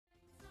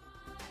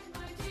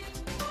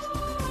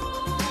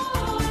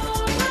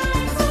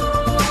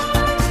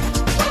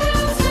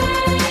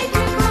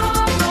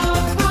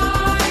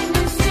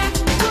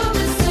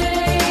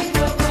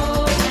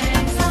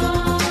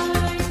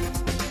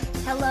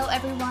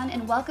everyone,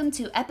 and welcome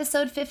to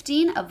episode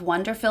 15 of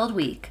Wonder-Filled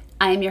Week.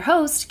 I am your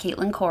host,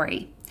 Caitlin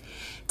Corey.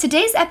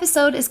 Today's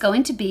episode is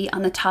going to be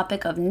on the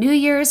topic of New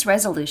Year's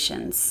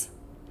resolutions.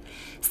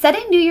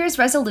 Setting New Year's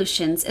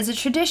resolutions is a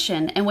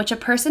tradition in which a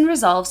person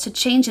resolves to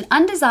change an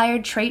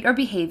undesired trait or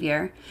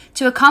behavior,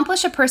 to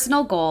accomplish a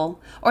personal goal,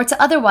 or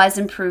to otherwise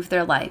improve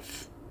their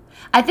life.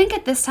 I think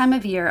at this time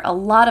of year, a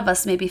lot of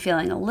us may be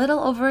feeling a little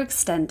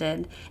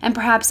overextended and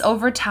perhaps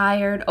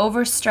overtired,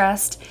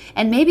 overstressed,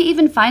 and maybe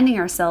even finding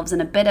ourselves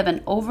in a bit of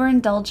an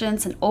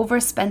overindulgence and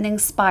overspending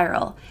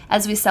spiral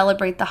as we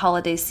celebrate the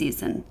holiday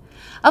season.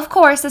 Of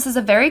course, this is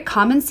a very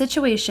common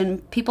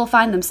situation people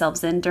find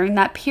themselves in during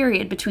that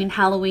period between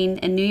Halloween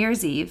and New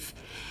Year's Eve.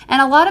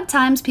 And a lot of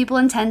times people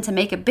intend to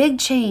make a big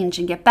change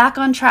and get back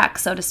on track,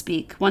 so to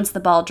speak, once the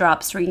ball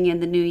drops ringing in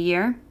the new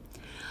year.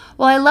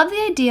 While I love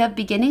the idea of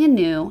beginning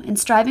anew and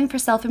striving for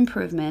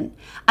self-improvement,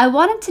 I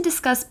wanted to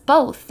discuss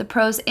both the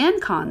pros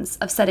and cons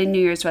of setting New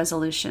Year's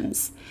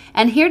resolutions.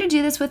 And here to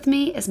do this with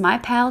me is my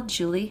pal,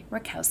 Julie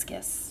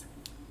Rakowskis.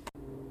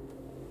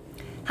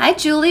 Hi,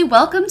 Julie.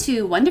 Welcome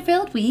to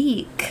Wonder-Filled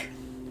Week.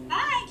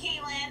 Hi,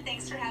 Caitlin.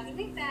 Thanks for having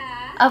me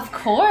back. Of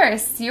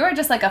course. You are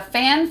just like a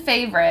fan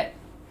favorite.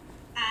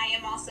 I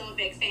am also a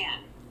big fan.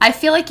 I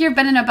feel like you've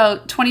been in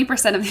about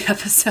 20% of the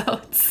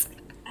episodes.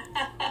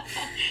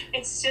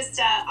 It's just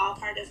all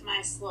part of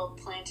my slow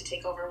plan to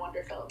take over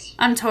Wonderfilled.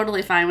 I'm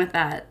totally fine with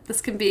that.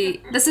 This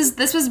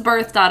was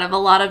birthed out of a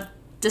lot of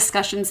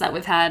discussions that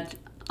we've had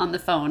on the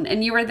phone.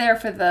 And you were there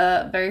for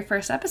the very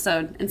first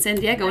episode in San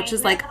Diego, which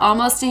is like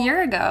almost a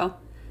year ago.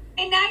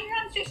 And now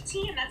you're on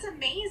 15. That's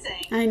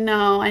amazing. I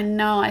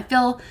know. I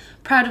feel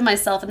proud of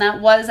myself. And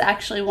that was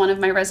actually one of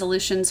my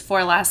resolutions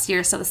for last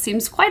year. So it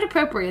seems quite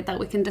appropriate that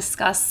we can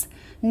discuss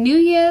New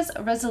Year's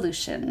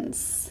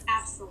resolutions.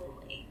 Absolutely.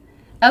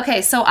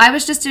 Okay, so I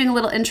was just doing a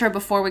little intro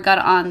before we got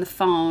on the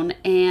phone,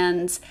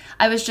 and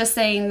I was just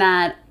saying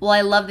that, well,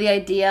 I love the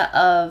idea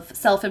of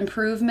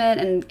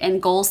self-improvement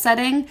and goal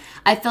setting.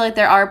 I feel like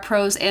there are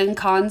pros and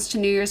cons to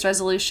New Year's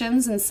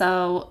resolutions, and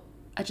so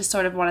I just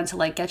sort of wanted to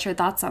like get your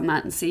thoughts on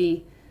that and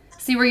see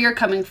where you're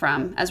coming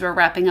from as we're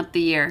wrapping up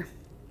the year.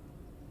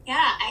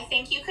 Yeah, I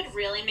think you could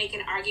really make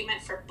an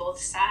argument for both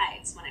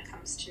sides when it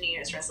comes to New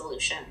Year's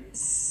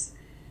resolutions.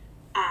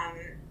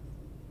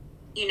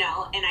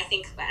 And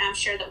I'm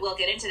sure that we'll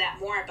get into that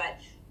more, but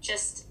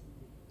just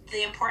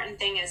the important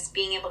thing is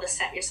being able to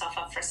set yourself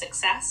up for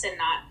success and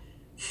not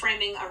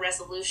framing a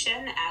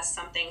resolution as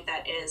something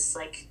that is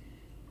like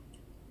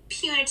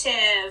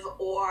punitive,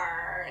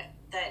 or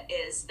that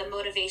is the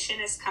motivation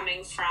is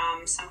coming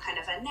from some kind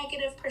of a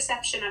negative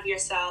perception of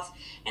yourself,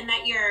 and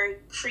that you're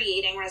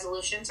creating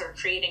resolutions or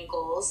creating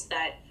goals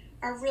that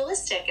are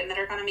realistic and that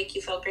are going to make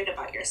you feel great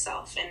about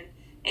yourself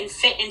and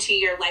fit into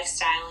your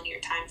lifestyle and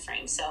your time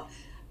frame. So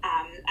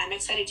I'm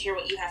excited to hear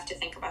what you have to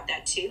think about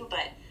that too,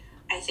 but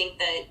I think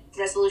that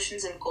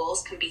resolutions and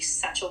goals can be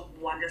such a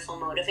wonderful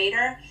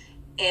motivator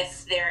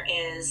if there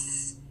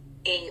is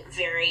a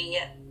very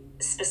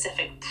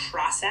specific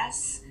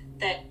process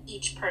that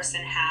each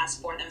person has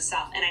for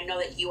themselves. And I know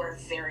that you are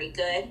very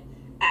good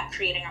at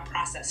creating a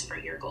process for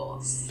your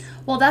goals.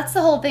 Well, that's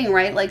the whole thing,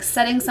 right? Like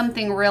setting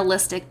something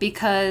realistic,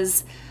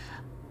 because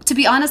to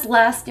be honest,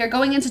 last year,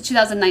 going into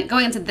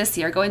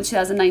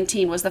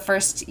 2019 was the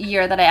first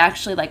year that I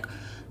actually like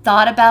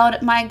thought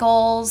about my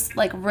goals,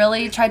 like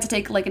really tried to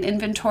take like an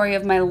inventory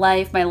of my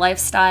life, my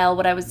lifestyle,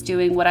 what I was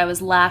doing, what I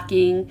was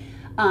lacking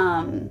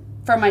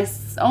for my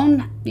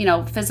own,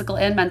 physical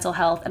and mental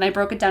health. And I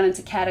broke it down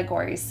into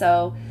categories.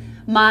 So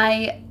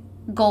my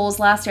goals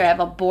last year, I have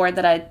a board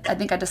that I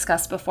think I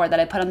discussed before that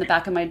I put on the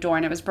back of my door,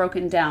 and it was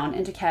broken down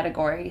into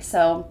categories.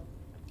 So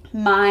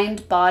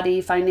mind,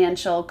 body,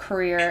 financial,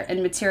 career,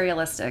 and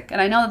materialistic.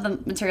 And I know that the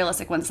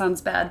materialistic one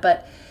sounds bad,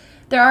 but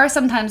there are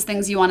sometimes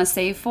things you want to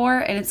save for,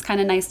 and it's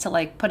kind of nice to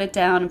like put it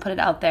down and put it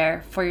out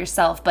there for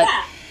yourself. But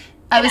yeah.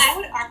 I would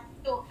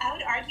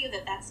argue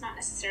that that's not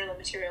necessarily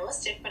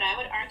materialistic, but I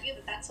would argue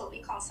that that's what we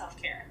call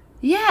self-care.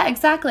 Yeah,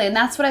 exactly. And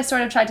that's what I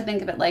sort of tried to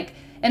think of it like.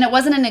 And it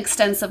wasn't an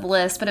extensive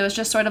list, but it was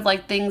just sort of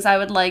like things I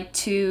would like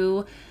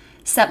to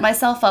set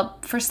myself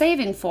up for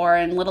saving for,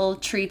 and little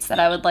treats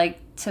that I would like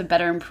to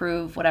better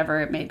improve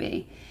whatever it may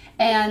be.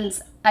 And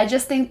I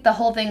just think the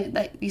whole thing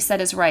that you said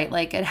is right.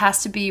 Like, it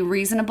has to be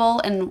reasonable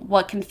and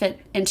what can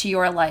fit into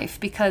your life,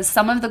 because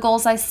some of the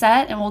goals I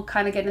set, and we'll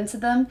kind of get into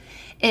them,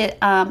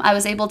 I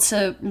was able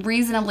to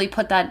reasonably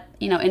put that,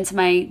 into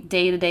my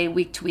day-to-day,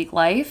 week-to-week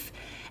life.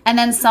 And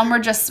then some were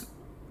just,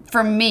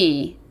 for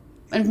me,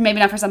 and maybe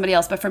not for somebody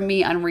else, but for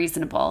me,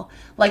 unreasonable.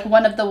 Like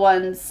one of the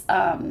ones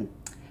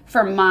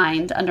for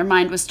under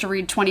Mind was to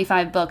read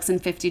 25 books in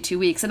 52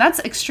 weeks. And that's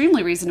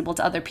extremely reasonable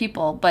to other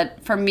people.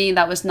 But for me,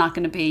 that was not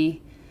going to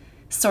be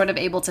sort of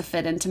able to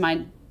fit into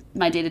my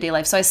day-to-day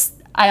life. So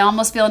I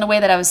almost feel in a way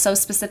that I was so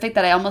specific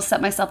that I almost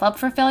set myself up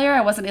for failure. I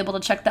wasn't able to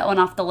check that one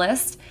off the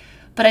list,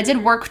 but I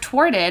did work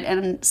toward it.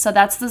 And so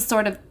that's the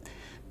sort of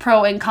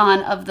pro and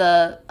con of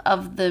the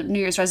New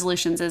Year's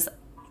resolutions. Is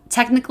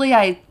technically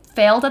I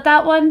failed at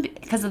that one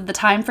because of the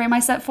time frame I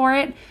set for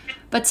it,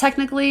 But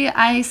technically,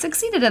 I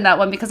succeeded in that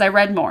one because I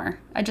read more.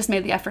 I just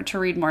made the effort to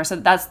read more. So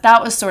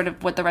that was sort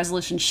of what the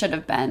resolution should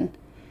have been.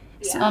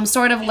 Yeah. So I'm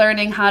sort of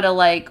learning how to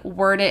like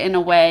word it in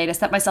a way to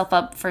set myself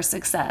up for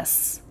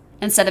success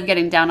instead of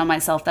getting down on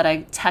myself that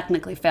I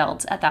technically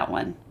failed at that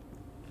one.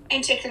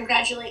 And to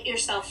congratulate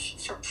yourself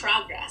for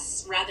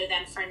progress rather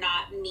than for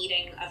not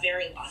meeting a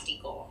very lofty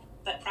goal.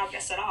 But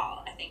progress at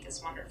all, I think,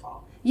 is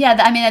wonderful. Yeah,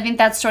 I mean, I think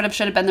that sort of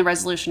should have been the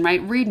resolution,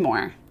 right? Read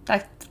more.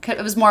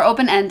 It was more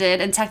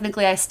open-ended, and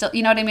technically I still,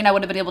 you know what I mean? I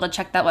would have been able to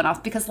check that one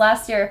off. Because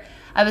last year,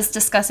 I was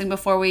discussing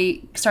before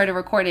we started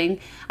recording,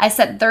 I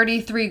set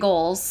 33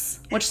 goals,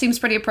 which seems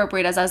pretty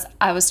appropriate as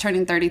I was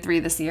turning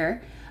 33 this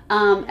year.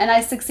 And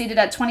I succeeded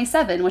at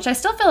 27, which I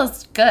still feel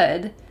is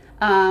good.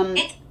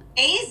 It's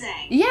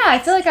amazing. Yeah, I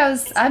feel like I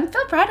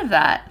feel proud of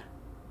that.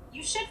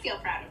 You should feel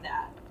proud of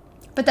that.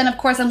 But then, of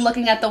course, I'm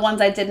looking at the ones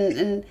I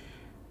didn't.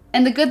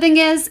 And the good thing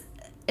is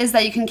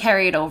that you can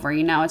carry it over,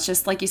 you know. It's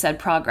just, like you said,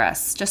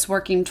 progress. Just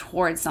working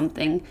towards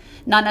something.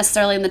 Not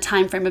necessarily in the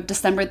time frame of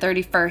December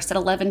 31st at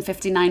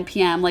 11:59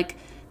 p.m. Like,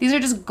 these are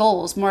just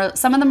goals.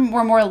 Some of them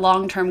were more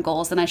long-term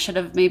goals, and I should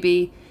have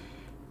maybe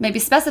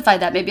specified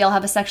that. Maybe I'll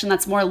have a section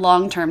that's more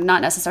long-term,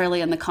 not necessarily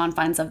in the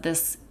confines of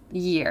this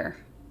year.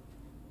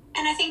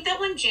 And I think that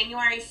when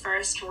January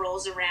 1st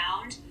rolls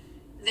around,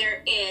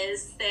 there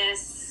is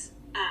this,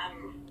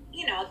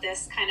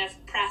 this kind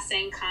of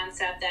pressing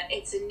concept that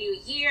it's a new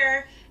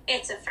year,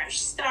 it's a fresh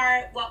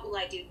start, what will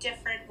I do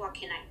different, what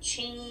can I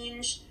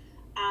change?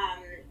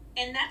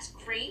 And that's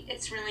great.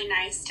 It's really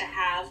nice to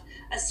have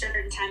a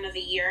certain time of the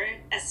year,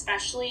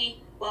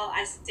 especially, well,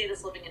 I say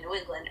this living in New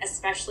England,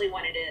 especially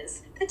when it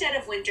is the dead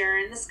of winter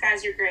and the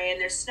skies are gray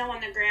and there's snow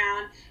on the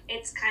ground.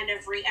 It's kind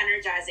of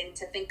re-energizing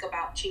to think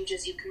about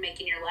changes you can make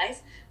in your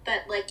life.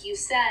 But like you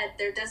said,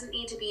 there doesn't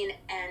need to be an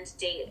end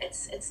date.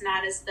 It's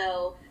not as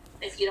though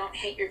if you don't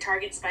hit your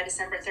targets by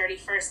December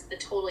 31st, the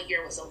total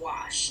year was a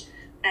wash.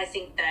 I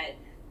think that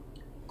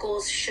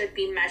goals should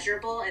be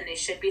measurable and they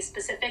should be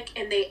specific,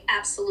 and they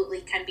absolutely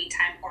can be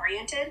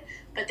time-oriented,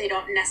 but they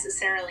don't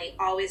necessarily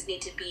always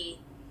need to be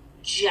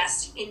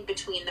just in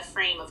between the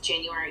frame of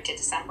January to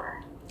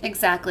December.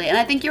 Exactly. And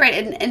I think you're right.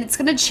 And it's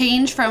going to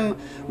change from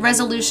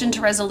resolution to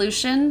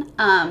resolution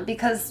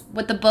because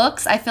with the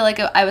books, I feel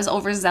like I was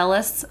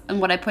overzealous in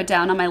what I put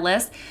down on my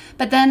list.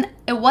 But then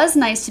it was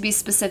nice to be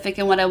specific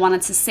in what I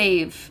wanted to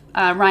save.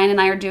 Ryan and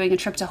I are doing a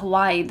trip to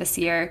Hawaii this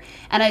year,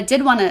 and I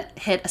did want to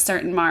hit a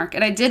certain mark,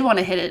 and I did want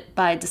to hit it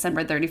by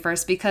December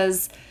 31st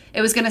because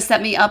it was going to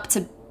set me up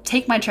to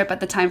take my trip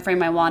at the time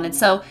frame I wanted.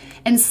 So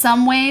in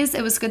some ways,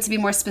 it was good to be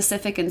more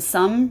specific in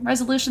some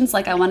resolutions,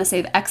 like I want to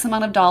save X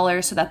amount of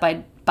dollars so that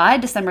by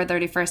December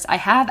 31st, I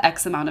have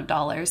X amount of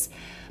dollars.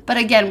 But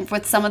again,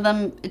 with some of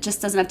them, it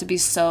just doesn't have to be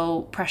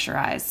so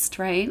pressurized,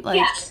 right? Like,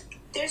 yeah,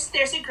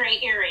 there's a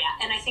gray area.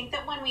 And I think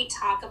that when we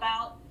talk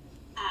about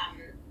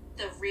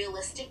the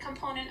realistic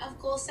component of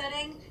goal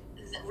setting,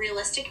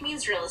 realistic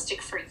means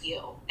realistic for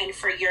you and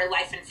for your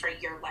life and for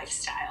your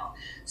lifestyle.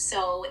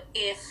 So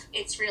if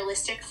it's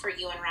realistic for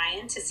you and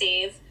Ryan to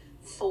save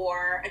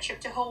for a trip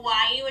to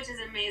Hawaii, which is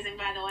amazing,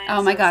 by the way.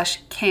 Oh my gosh,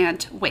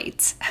 can't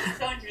wait. So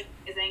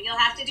amazing. You'll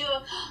have to do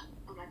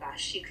oh my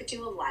gosh, you could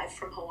do a live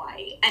from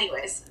Hawaii.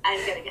 Anyways,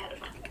 I'm getting ahead of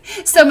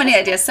myself. So many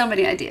ideas.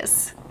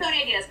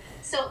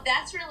 So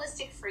that's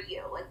realistic for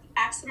you, like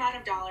X amount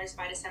of dollars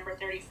by December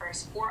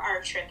 31st for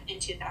our trip in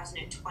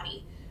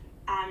 2020.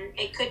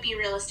 It could be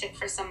realistic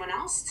for someone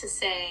else to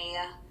say,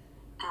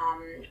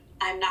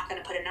 I'm not going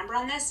to put a number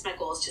on this. My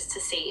goal is just to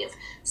save.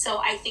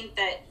 So I think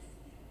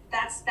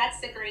that's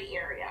the gray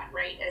area,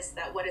 right? Is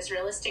that what is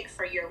realistic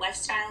for your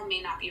lifestyle may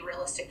not be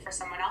realistic for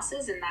someone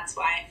else's. And that's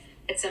why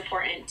it's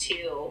important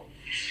to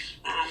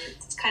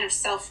kind of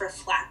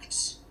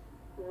self-reflect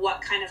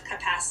what kind of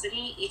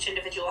capacity each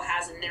individual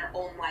has in their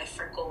own life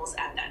for goals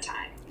at that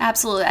time.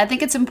 Absolutely. I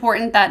think it's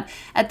important that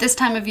at this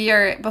time of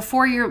year,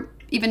 before you're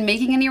even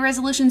making any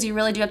resolutions, you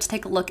really do have to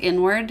take a look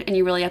inward, and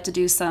you really have to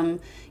do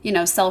some,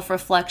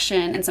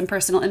 self-reflection and some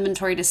personal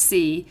inventory to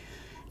see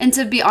and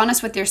to be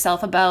honest with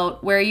yourself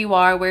about where you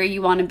are, where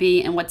you want to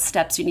be, and what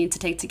steps you need to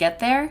take to get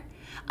there.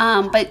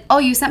 But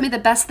you sent me the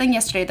best thing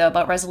yesterday, though,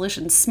 about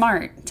resolutions.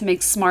 SMART, to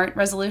make SMART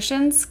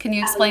resolutions. Can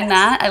you explain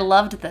that? I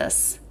loved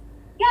this.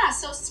 Yeah,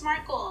 so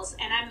SMART goals,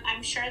 and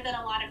I'm sure that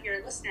a lot of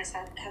your listeners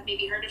have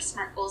maybe heard of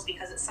SMART goals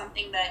because it's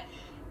something that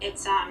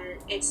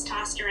it's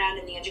tossed around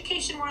in the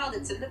education world,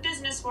 it's in the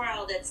business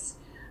world, it's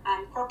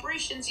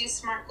corporations use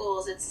SMART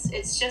goals.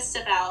 It's just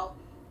about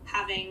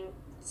having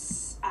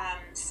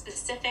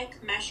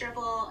specific,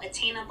 measurable,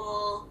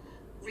 attainable,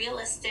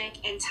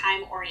 realistic, and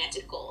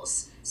time-oriented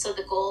goals. So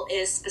the goal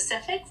is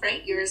specific,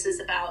 right? Yours is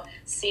about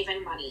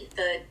saving money.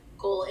 The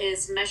goal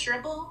is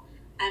measurable.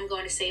 I'm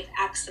going to save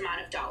X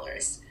amount of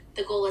dollars.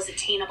 The goal is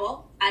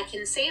attainable. I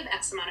can save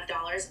X amount of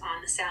dollars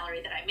on the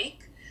salary that I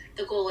make.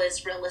 The goal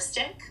is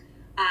realistic.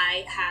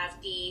 I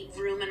have the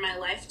room in my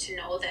life to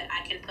know that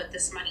I can put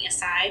this money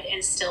aside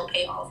and still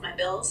pay all of my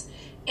bills.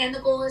 And the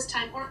goal is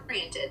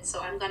time-oriented. So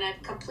I'm going to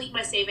complete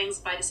my savings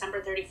by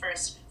December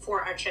 31st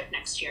for our trip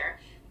next year.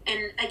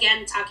 And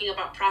again, talking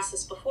about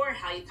process before,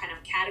 how you kind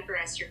of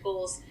categorize your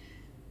goals,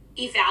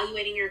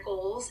 evaluating your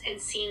goals and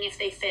seeing if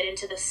they fit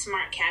into the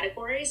SMART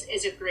categories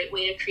is a great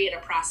way to create a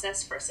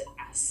process for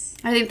success.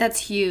 I think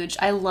that's huge.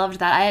 I loved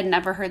that. I had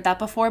never heard that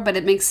before, but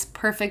it makes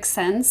perfect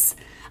sense.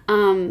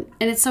 And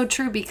it's so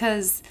true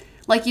because,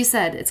 like you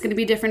said, it's going to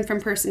be different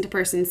from person to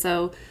person.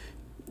 So,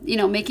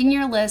 making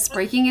your list,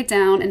 breaking it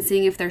down, and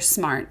seeing if they're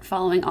smart,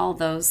 following all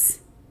those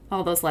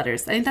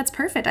letters. I think that's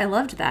perfect. I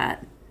loved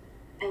that.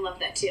 I love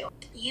that too.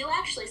 You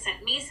actually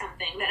sent me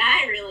something that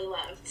I really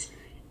loved,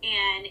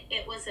 and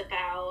it was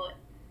about,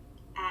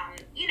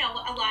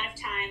 a lot of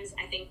times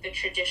I think the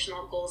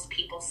traditional goals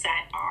people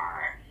set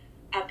are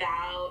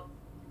about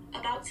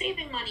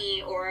saving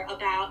money or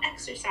about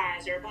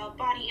exercise or about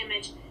body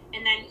image.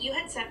 And then you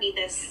had sent me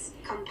this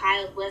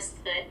compiled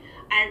list that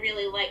I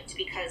really liked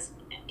because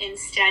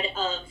instead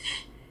of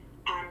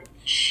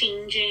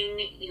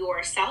changing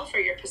yourself or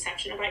your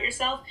perception about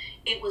yourself,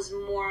 it was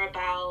more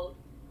about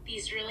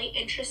these really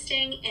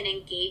interesting and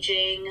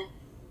engaging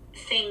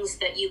things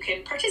that you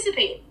can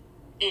participate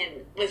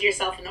in with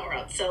yourself in the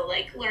world. So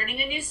like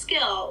learning a new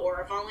skill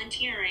or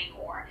volunteering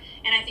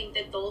and I think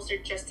that those are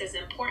just as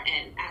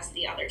important as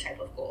the other type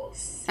of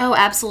goals. Oh,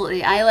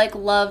 absolutely. I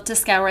love to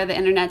scour the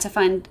internet to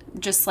find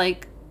just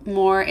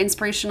more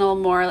inspirational,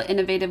 more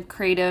innovative,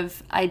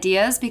 creative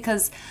ideas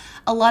because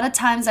a lot of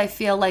times I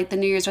feel like the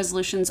New Year's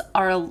resolutions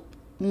are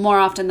more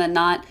often than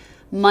not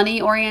money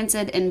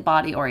oriented and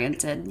body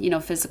oriented,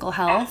 physical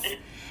health.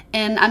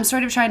 And I'm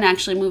sort of trying to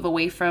actually move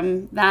away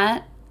from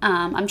that.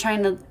 I'm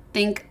trying to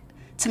think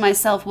to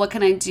myself, what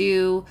can I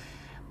do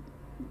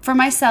for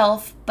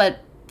myself,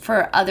 but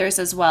for others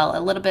as well,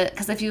 a little bit.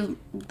 Because if you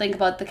think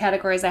about the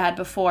categories I had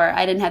before,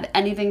 I didn't have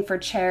anything for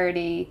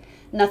charity,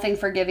 nothing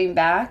for giving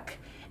back,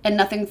 and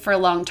nothing for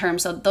long term.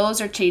 So those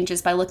are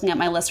changes by looking at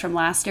my list from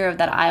last year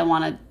that I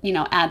want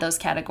to, add those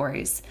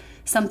categories.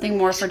 Something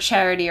more for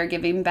charity or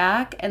giving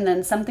back, and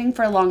then something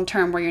for long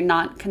term where you're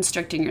not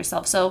constricting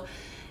yourself. So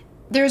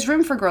there's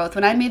room for growth.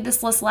 When I made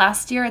this list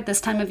last year, at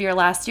this time of year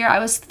last year, I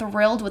was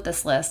thrilled with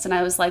this list. And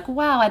I was like,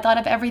 wow, I thought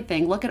of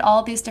everything. Look at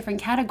all these different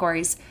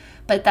categories.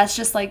 But that's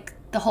just like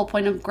the whole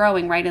point of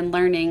growing, right? And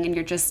learning. And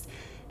you're just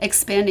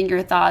expanding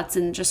your thoughts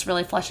and just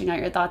really fleshing out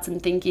your thoughts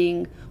and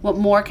thinking, what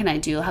more can I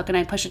do? How can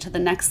I push it to the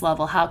next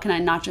level? How can I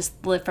not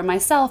just live for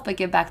myself, but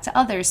give back to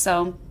others?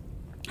 So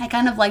I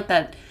kind of like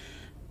that.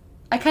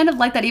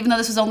 Even though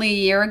this was only a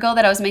year ago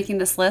that I was making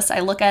this list, I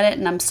look at it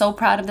and I'm so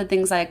proud of the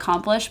things I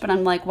accomplished, but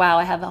I'm like, wow,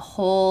 I have a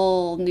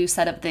whole new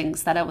set of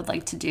things that I would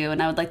like to do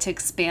and I would like to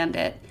expand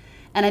it.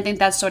 And I think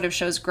that sort of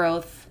shows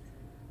growth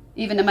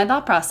even in my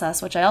thought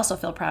process, which I also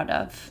feel proud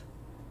of.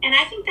 And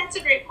I think that's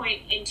a great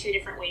point in two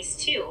different ways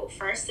too.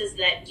 First is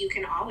that you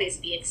can always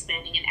be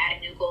expanding and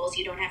adding new goals.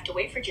 You don't have to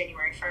wait for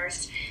January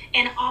 1st.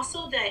 And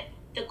also that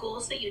the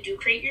goals that you do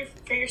create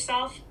for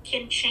yourself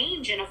can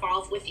change and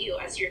evolve with you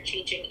as you're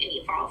changing and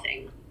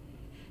evolving.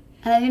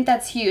 And I think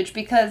that's huge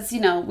because, we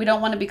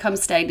don't want to become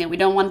stagnant. We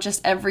don't want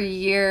just every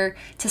year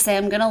to say,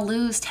 I'm going to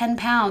lose 10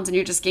 pounds and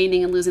you're just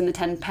gaining and losing the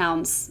 10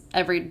 pounds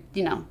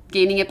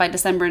gaining it by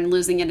December and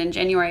losing it in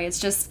January.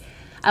 It's just,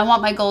 I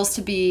want my goals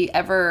to be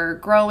ever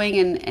growing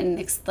and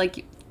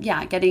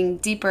getting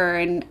deeper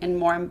and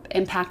more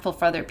impactful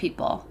for other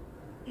people.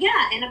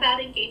 Yeah, and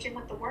about engaging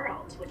with the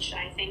world, which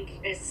I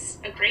think is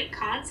a great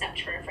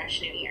concept for a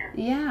fresh new year.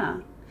 Yeah.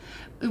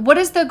 What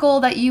is the goal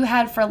that you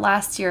had for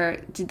last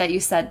year that you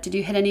set? Did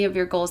you hit any of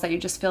your goals that you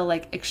just feel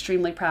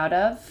extremely proud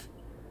of?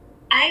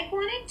 I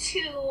wanted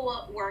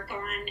to work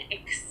on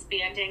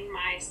expanding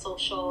my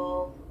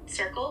social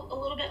circle a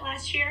little bit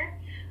last year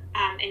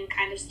and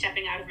kind of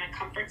stepping out of my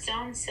comfort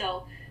zone.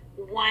 So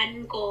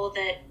one goal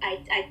that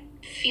I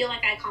feel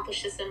like I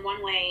accomplished this in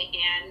one way,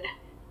 and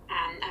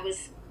I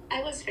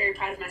was very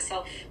proud of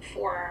myself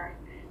for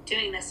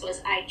doing this,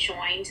 was I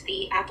joined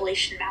the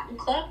Appalachian Mountain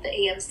Club, the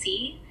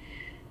AMC,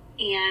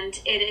 and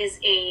it is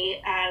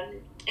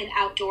an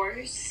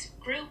outdoors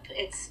group.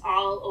 It's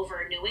all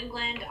over New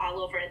England,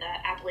 all over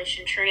the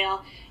Appalachian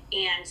Trail,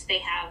 and they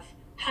have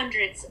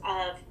hundreds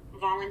of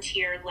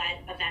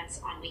volunteer-led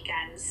events on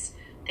weekends.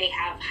 They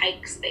have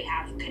hikes, they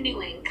have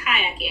canoeing,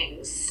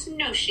 kayaking,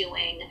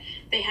 snowshoeing,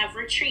 they have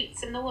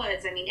retreats in the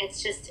woods. I mean,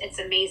 it's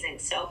amazing.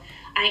 So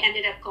I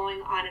ended up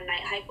going on a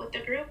night hike with the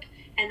group,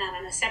 and then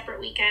on a separate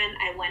weekend,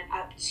 I went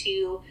up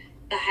to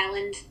the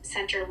Highland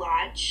Center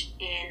Lodge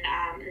in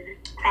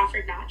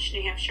Crawford Notch,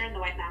 New Hampshire, in the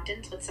White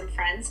Mountains with some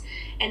friends,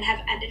 and have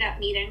ended up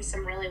meeting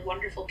some really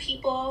wonderful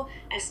people.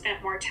 I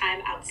spent more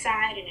time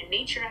outside and in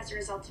nature as a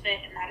result of it,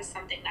 and that is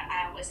something that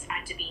I always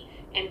find to be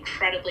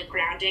incredibly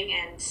grounding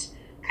and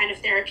kind of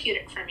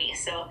therapeutic for me.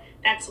 So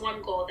that's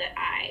one goal that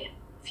I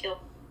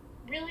feel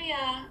really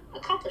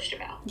accomplished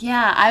about.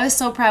 Yeah, I was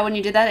so proud when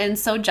you did that and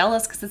so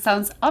jealous because it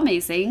sounds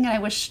amazing. And I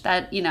wish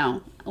that,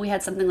 we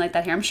had something like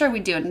that here. I'm sure we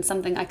do, and it's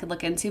something I could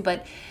look into.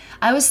 But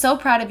I was so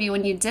proud of you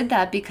when you did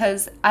that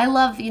because I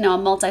love, a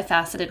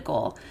multifaceted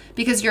goal.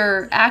 Because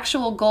your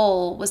actual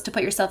goal was to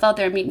put yourself out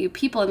there and meet new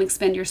people and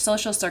expand your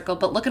social circle.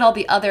 But look at all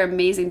the other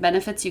amazing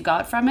benefits you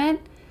got from it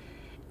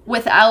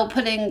without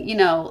putting,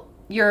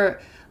 your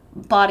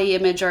body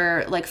image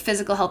or like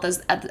physical health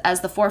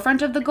as the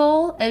forefront of the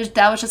goal.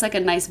 That was just like a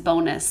nice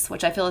bonus,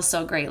 which I feel is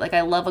so great. Like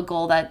I love a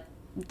goal that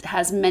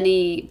has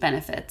many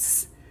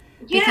benefits.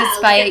 Yeah,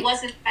 because like it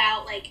wasn't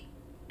about like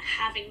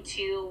having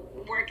to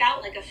work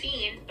out like a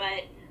fiend,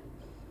 but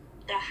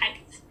the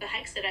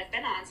hikes that I've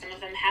been on, some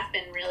of them have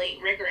been really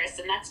rigorous,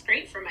 and that's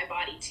great for my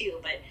body too,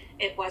 but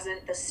it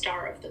wasn't the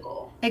star of the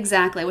goal.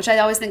 Exactly, which I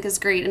always think is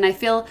great. And I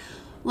feel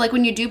like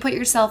when you do put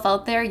yourself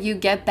out there, you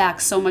get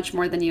back so much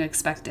more than you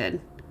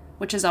expected,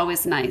 which is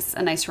always nice,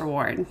 a nice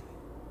reward.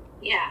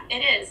 Yeah, it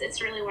is.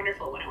 It's really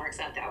wonderful when it works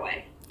out that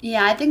way.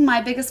 Yeah, I think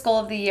my biggest goal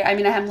of the year, I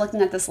mean, I'm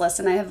looking at this list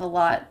and I have a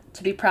lot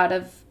to be proud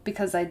of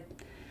because I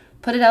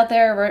put it out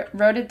there,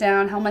 wrote it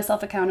down, held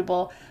myself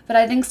accountable. But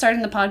I think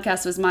starting the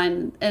podcast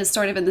is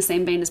sort of in the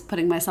same vein as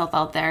putting myself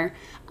out there.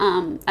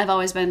 I've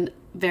always been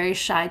very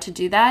shy to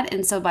do that.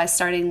 And so by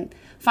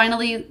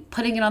finally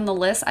putting it on the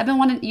list, I've been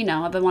wanting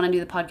to do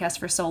the podcast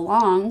for so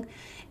long,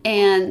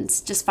 and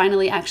just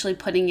finally actually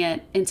putting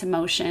it into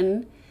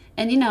motion.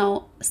 And,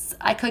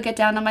 I could get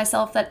down on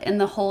myself that in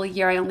the whole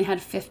year I only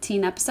had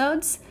 15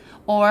 episodes,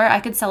 or I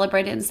could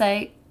celebrate it and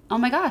say, oh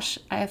my gosh,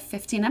 I have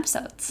 15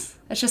 episodes.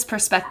 It's just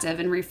perspective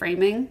and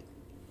reframing.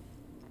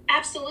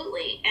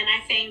 Absolutely. And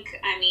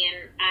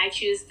I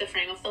choose the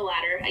frame of the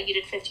latter. You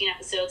did 15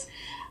 episodes.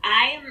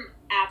 I am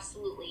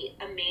absolutely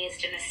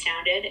amazed and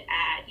astounded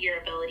at your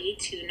ability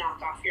to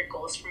knock off your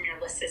goals from your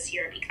list this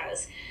year,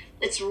 because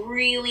it's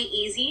really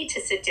easy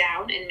to sit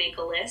down and make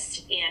a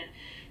list and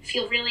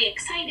feel really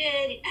excited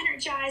and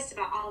energized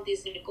about all of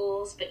these new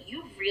goals, but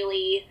you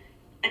really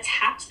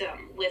attacked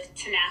them with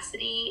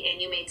tenacity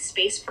and you made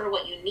space for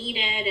what you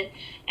needed.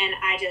 And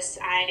I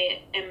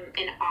am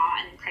in awe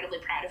and incredibly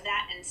proud of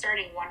that. And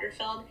starting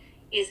Wonderfilled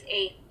is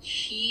a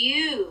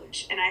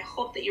huge, and I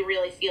hope that you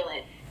really feel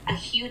it, a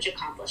huge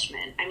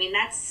accomplishment. I mean,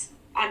 that's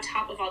on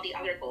top of all the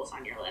other goals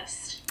on your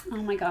list. Oh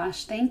my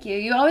gosh, thank you.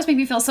 You always make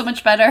me feel so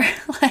much better.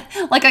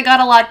 Like I got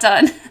a lot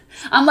done.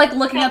 I'm like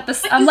looking at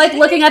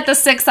the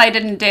 6 I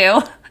didn't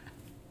do.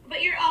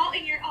 But you're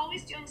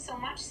always doing so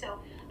much. So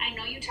I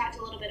know you talked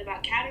a little bit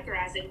about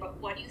categorizing, but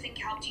what do you think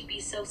helped you be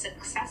so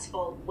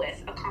successful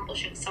with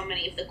accomplishing so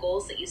many of the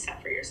goals that you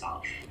set for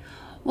yourself?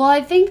 Well,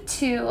 I think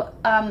too,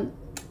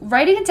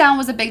 writing it down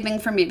was a big thing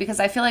for me, because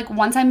I feel like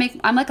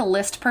I'm like a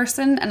list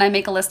person, and I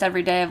make a list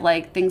every day of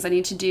like things I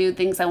need to do,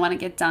 things I want to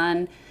get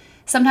done.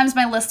 Sometimes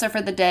my lists are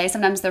for the day,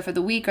 sometimes they're for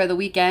the week or the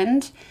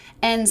weekend.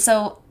 And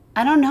so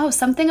I don't know,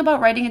 something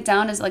about writing it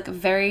down is like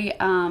very,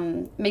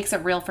 makes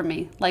it real for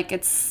me. Like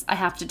I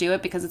have to do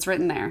it because it's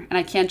written there and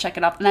I can't check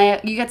it off.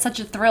 And you get such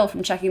a thrill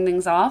from checking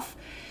things off.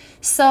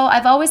 So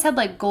I've always had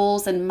like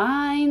goals in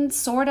mind,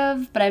 sort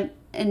of, but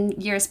in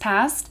years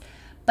past.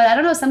 But I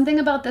don't know, something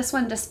about this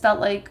one just felt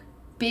like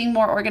being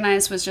more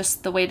organized was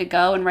just the way to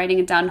go, and writing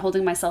it down,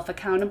 holding myself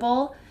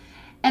accountable.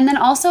 And then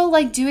also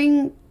like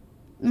doing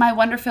my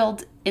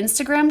Wonderfilled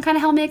Instagram kind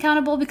of held me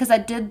accountable, because I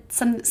did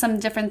some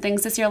different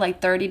things this year, like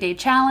 30-day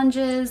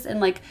challenges. And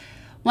like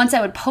once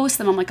I would post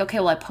them, I'm like, okay,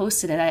 well, I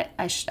posted it.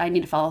 I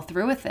need to follow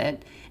through with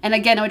it. And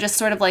again, it would just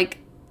sort of like,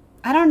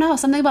 I don't know,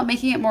 something about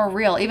making it more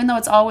real, even though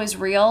it's always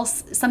real,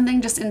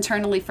 something just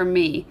internally for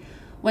me.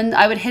 When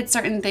I would hit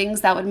certain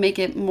things, that would make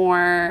it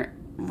more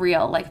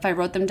real. Like if I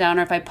wrote them down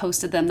or if I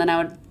posted them, then I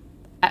would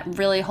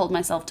really hold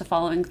myself to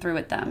following through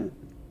with them.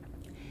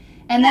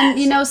 And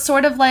then,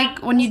 sort of like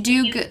when you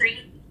do good.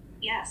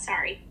 Yeah,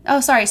 sorry. Oh,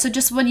 sorry. So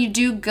just when you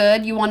do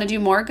good, you want to do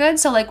more good.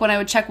 So like when I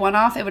would check one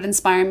off, it would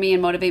inspire me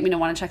and motivate me to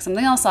want to check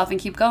something else off and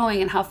keep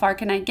going. And how far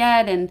can I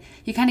get? And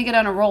you kind of get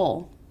on a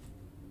roll.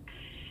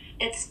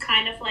 It's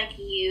kind of like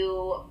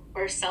you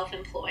were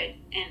self-employed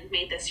and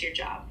made this your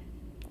job.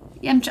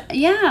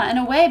 Yeah, in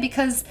a way,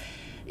 because,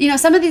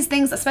 some of these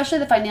things, especially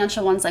the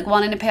financial ones, like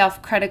wanting to pay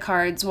off credit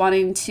cards,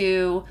 wanting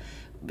to,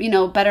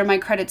 better my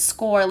credit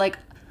score, like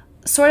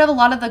sort of a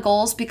lot of the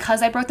goals,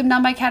 because I broke them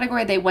down by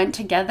category, they went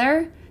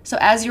together. So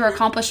as you were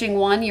accomplishing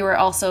one, you were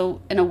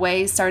also, in a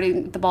way,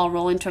 starting the ball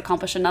rolling to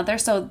accomplish another.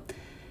 So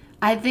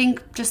I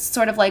think just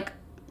sort of like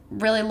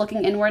really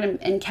looking inward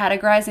and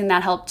categorizing,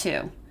 that helped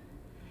too.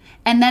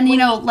 And then,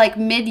 like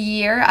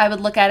mid-year, I would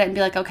look at it and be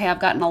like, okay, I've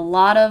gotten a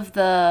lot of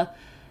the,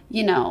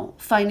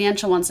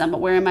 financial ones done, but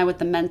where am I with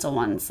the mental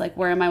ones? Like,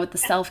 where am I with the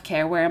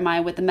self-care? Where am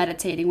I with the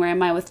meditating? Where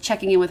am I with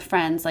checking in with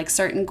friends? Like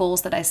certain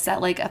goals that I set,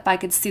 like if I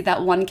could see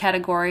that one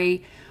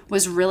category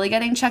was really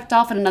getting checked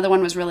off and another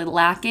one was really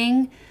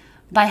lacking,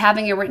 by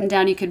having it written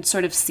down, you could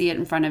sort of see it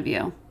in front of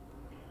you.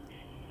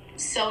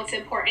 So it's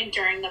important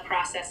during the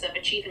process of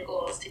achieving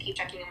goals to keep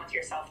checking in with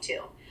yourself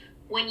too.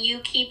 When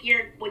you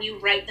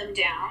write them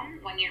down,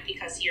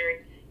 because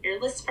you're a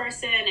list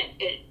person,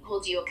 it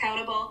holds you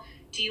accountable.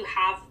 Do you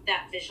have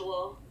that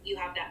visual? You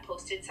have that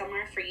posted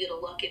somewhere for you to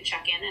look and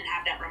check in and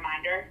have that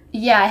reminder?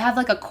 Yeah, I have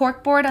like a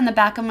cork board on the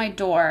back of my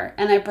door,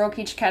 and I broke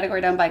each category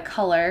down by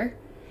color.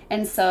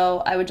 And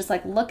so I would just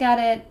like look at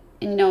it,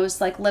 and it was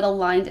like little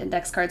lined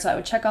index cards. So I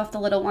would check off the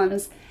little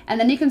ones, and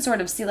then you can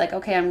sort of see like,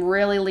 okay, I'm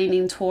really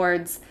leaning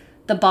towards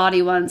the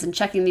body ones and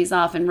checking these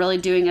off and really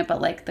doing it.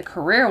 But like the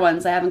career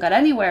ones, I haven't got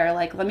anywhere.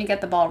 Like, let me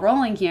get the ball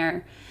rolling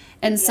here.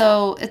 And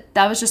so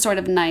that was just sort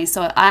of nice.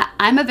 So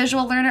I'm a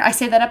visual learner. I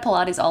say that at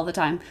Pilates all the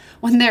time.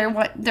 When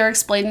they're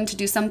explaining to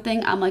do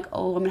something, I'm like,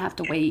 oh, I'm going to have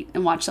to wait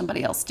and watch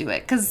somebody else do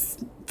it.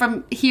 Because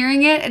from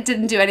hearing it, it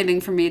didn't do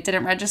anything for me. It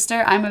didn't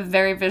register. I'm a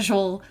very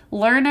visual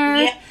learner.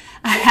 Yeah.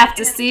 I have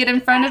to see it in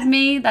front of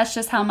me. That's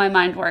just how my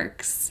mind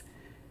works.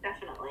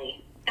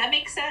 Definitely. That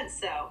makes sense,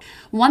 though.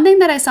 One thing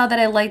that I saw that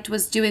I liked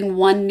was doing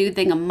one new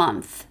thing a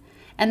month.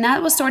 And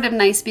that was sort of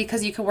nice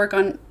because you could work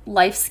on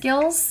life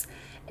skills.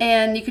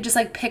 And you could just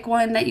like pick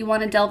one that you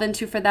want to delve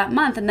into for that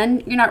month. And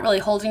then you're not really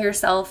holding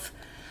yourself.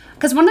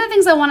 Because one of the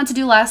things I wanted to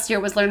do last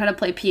year was learn how to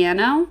play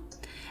piano.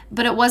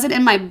 But it wasn't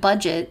in my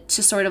budget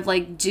to sort of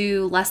like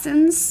do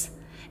lessons.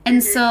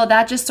 And so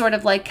that just sort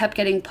of like kept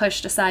getting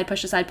pushed aside.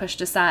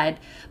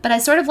 But I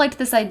sort of liked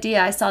this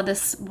idea. I saw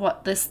this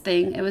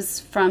thing. It was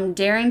from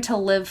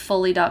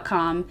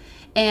daringtolivefully.com.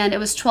 And it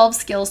was 12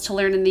 skills to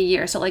learn in the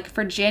year. So like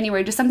for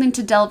January, just something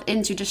to delve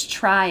into, just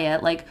try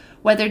it. Like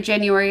whether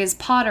January is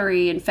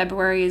pottery and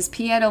February is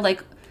piano,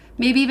 like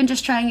maybe even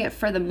just trying it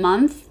for the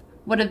month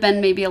would have been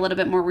maybe a little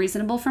bit more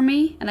reasonable for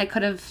me. And I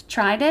could have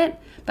tried it.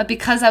 But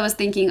because I was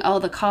thinking, oh,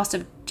 the cost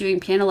of doing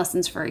piano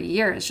lessons for a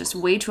year is just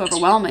way too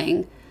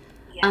overwhelming.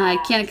 Yeah. I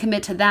can't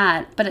commit to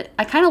that. But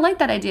I kind of like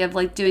that idea of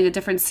like doing a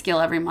different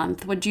skill every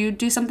month. Would you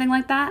do something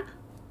like that?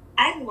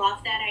 I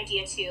love that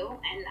idea too,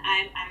 and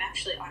I'm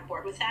actually on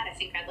board with that. I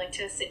think I'd like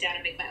to sit down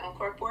and make my own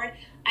cork board.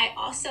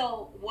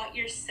 What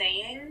you're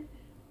saying,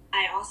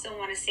 I also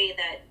want to say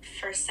that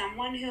for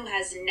someone who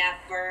has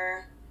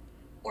never,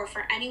 or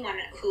for anyone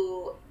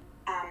who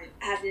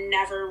have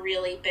never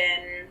really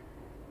been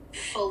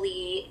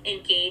fully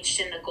engaged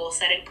in the goal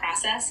setting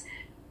process,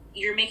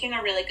 you're making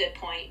a really good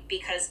point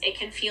because it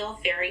can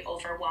feel very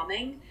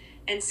overwhelming.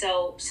 And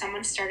so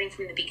someone starting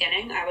from the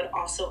beginning, I would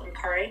also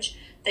encourage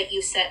that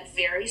you set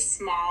very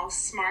small,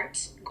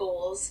 smart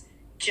goals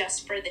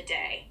just for the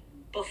day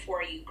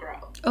before you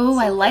grow. Oh,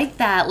 I like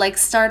that. Like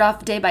start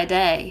off day by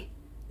day.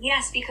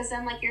 Yes, because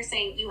then like you're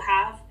saying, you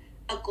have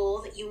a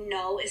goal that you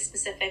know is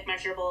specific,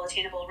 measurable,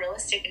 attainable,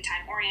 realistic, and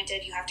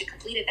time-oriented. You have to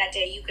complete it that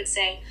day. You could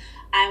say,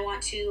 I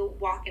want to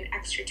walk an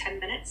extra 10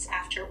 minutes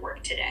after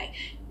work today.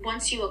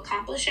 Once you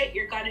accomplish it,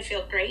 you're going to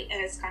feel great,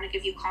 and it's going to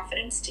give you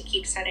confidence to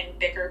keep setting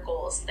bigger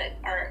goals that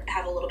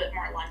have a little bit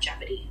more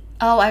longevity.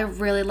 Oh, I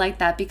really like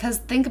that because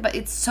think about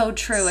it's so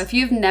true. If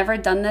you've never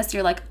done this,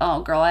 you're like,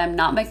 oh, girl, I am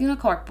not making a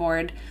cork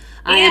board.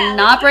 I am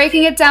not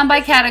breaking it down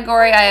by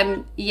category. I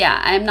am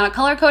not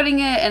color coding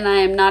it, and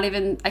I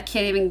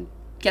can't even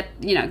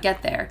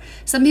get there.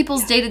 Some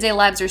people's day-to-day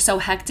lives are so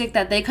hectic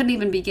that they couldn't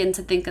even begin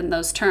to think in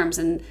those terms,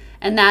 and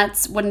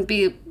that's wouldn't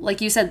be,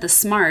 like you said, the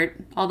smart,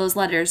 all those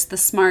letters, the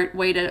smart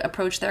way to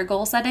approach their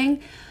goal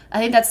setting. I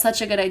think that's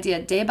such a good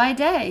idea, day by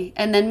day,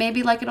 and then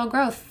maybe like it'll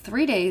grow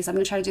 3 days. I'm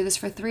going to try to do this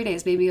for 3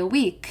 days, maybe a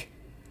week,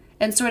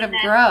 and sort of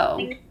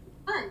grow.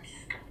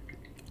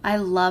 I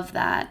love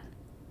that.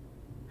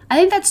 I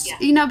think that's,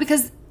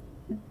 because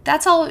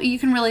that's all you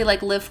can really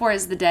like live for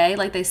is the day.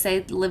 Like they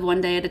say, live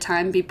one day at a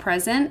time, be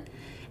present.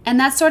 And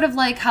that's sort of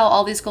like how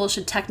all these goals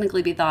should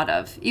technically be thought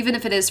of, even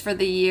if it is for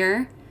the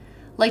year.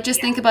 Like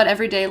just think about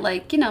every day,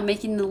 like,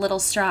 making the little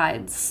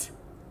strides.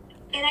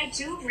 And I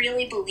do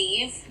really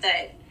believe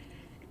that,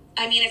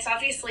 it's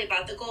obviously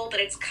about the goal, but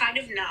it's kind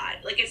of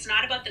not. Like, it's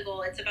not about the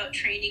goal. It's about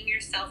training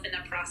yourself in the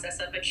process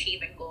of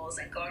achieving goals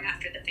and going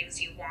after the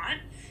things you want.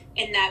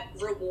 And that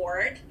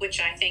reward, which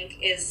I think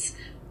is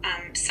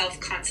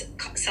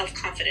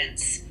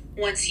self-confidence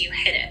once you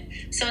hit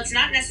it. So it's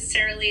not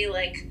necessarily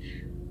like,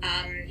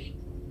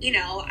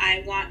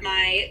 I want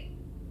my,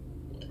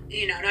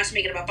 not to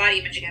make it about body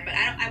image again, but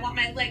I want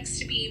my legs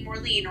to be more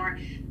lean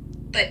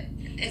but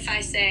if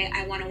I say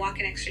I want to walk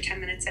an extra 10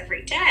 minutes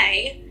every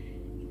day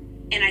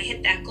and I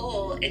hit that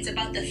goal, it's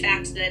about the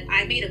fact that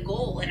I made a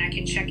goal and I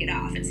can check it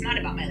off. It's not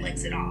about my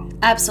legs at all.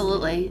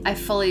 Absolutely. I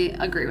fully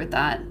agree with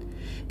that.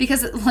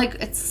 Because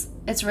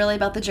it's really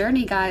about the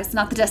journey, guys,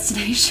 not the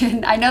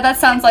destination. I know that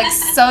sounds like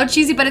so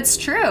cheesy, but it's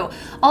true.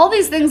 All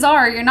these things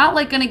you're not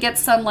like going to get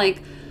some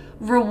like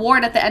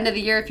reward at the end of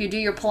the year if you do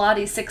your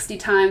Pilates 60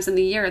 times in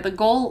the year. The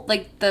goal,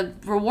 like the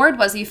reward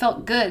was you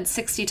felt good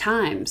 60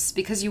 times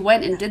because you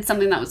went and did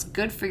something that was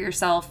good for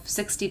yourself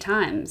 60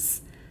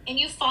 times. And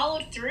you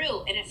followed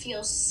through, and it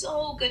feels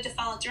so good to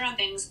follow through on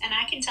things. And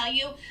I can tell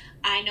you,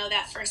 I know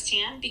that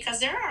firsthand because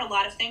there are a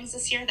lot of things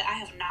this year that I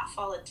have not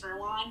followed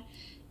through on.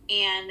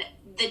 And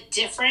the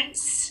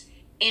difference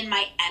in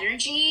my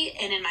energy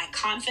and in my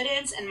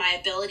confidence and my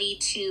ability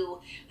to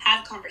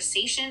have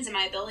conversations and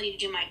my ability to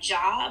do my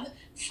job,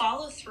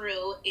 follow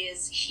through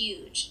is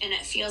huge, and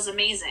it feels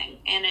amazing.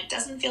 And it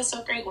doesn't feel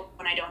so great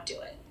when I don't do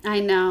it. I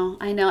know.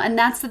 And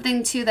that's the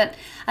thing too that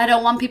I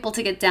don't want people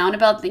to get down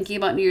about thinking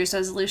about New Year's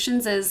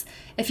resolutions is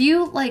if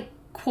you like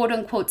quote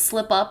unquote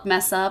slip up,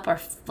 mess up, or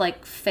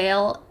like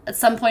fail at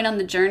some point on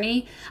the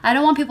journey, I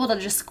don't want people to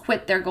just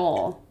quit their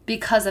goal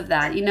because of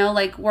that.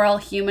 Like we're all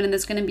human and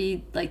there's going to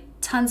be like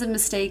tons of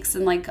mistakes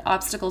and like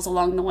obstacles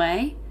along the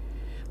way.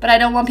 But I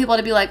don't want people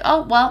to be like,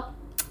 oh, well,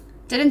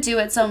 didn't do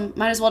it, so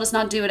might as well just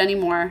not do it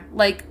anymore.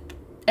 Like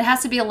it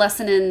has to be a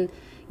lesson in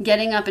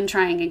getting up and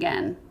trying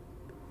again.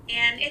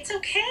 And it's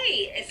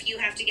okay if you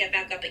have to get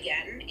back up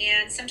again.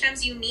 And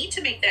sometimes you need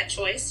to make that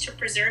choice to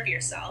preserve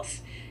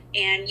yourself.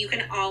 And you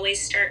can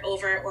always start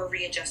over or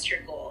readjust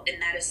your goal.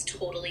 And that is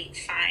totally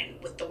fine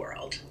with the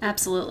world.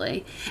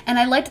 Absolutely. And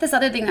I liked this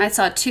other thing I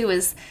saw too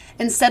is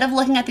instead of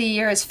looking at the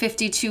year as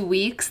 52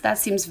 weeks, that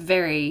seems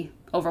very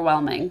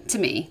overwhelming to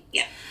me.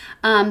 Yeah.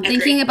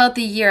 Thinking about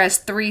the year as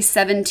 3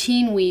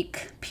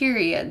 17-week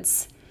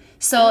periods.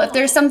 So if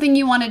there's something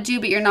you want to do,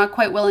 but you're not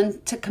quite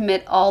willing to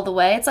commit all the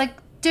way, it's like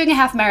doing a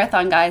half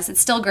marathon, guys. It's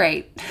still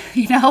great.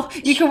 You know,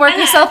 you can work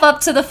yourself up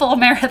to the full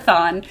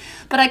marathon.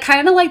 But I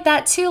kind of like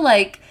that too.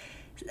 Like,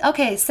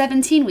 okay,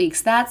 17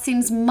 weeks. That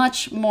seems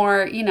much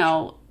more, you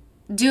know,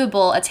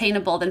 doable,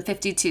 attainable than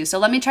 52. So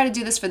let me try to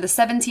do this for the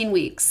 17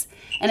 weeks.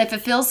 And if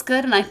it feels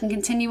good and I can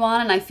continue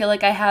on and I feel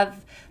like I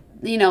have,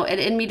 you know, it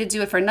in me to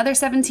do it for another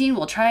 17,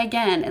 we'll try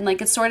again. And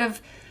like, it's sort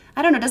of,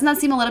 I don't know, doesn't that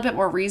seem a little bit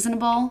more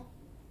reasonable?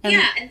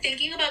 And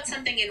thinking about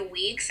something in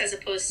weeks as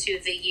opposed to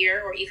the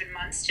year or even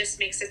months just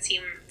makes it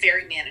seem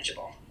very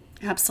manageable.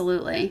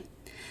 Absolutely.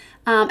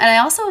 And I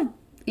also,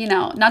 you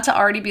know, not to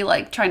already be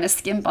like trying to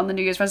skimp on the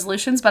New Year's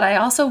resolutions, but I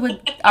also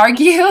would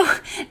argue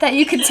that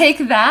you could take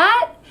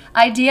that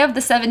idea of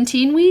the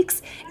 17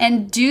 weeks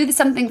and do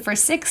something for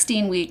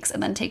 16 weeks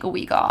and then take a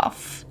week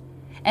off.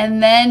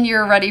 And then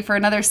you're ready for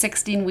another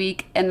 16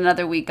 week and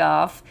another week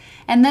off.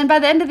 And then by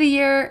the end of the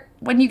year,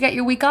 when you get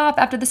your week off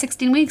after the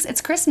 16 weeks,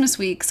 it's Christmas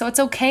week. So it's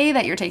okay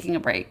that you're taking a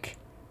break.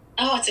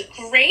 Oh, it's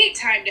a great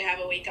time to have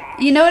a week off.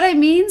 You know what I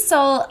mean?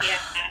 So Yeah,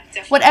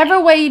 definitely.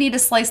 whatever way you need to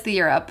slice the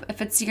year up,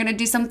 if it's you're going to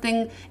do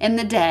something in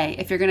the day,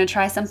 if you're going to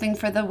try something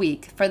for the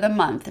week, for the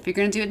month, if you're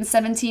going to do it in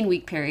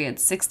 17-week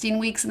periods, 16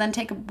 weeks, and then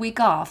take a week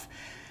off.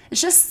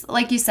 It's just,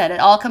 like you said, it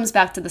all comes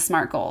back to the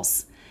SMART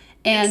goals.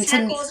 And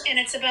SMART goals, and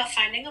it's about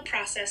finding a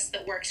process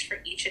that works for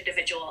each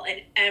individual,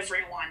 and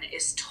everyone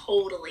is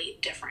totally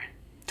different.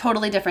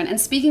 Totally different.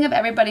 And speaking of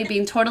everybody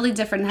being totally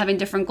different and having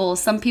different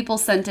goals, some people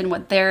sent in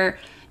what their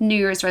New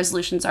Year's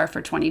resolutions are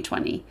for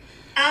 2020.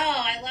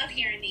 Oh, I love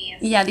hearing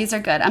these. Yeah, these are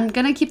good. I'm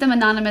going to keep them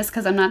anonymous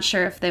because I'm not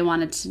sure if they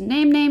wanted to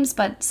name names,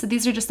 but so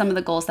these are just some of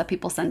the goals that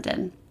people sent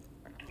in.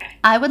 Okay.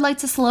 I would like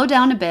to slow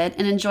down a bit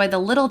and enjoy the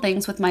little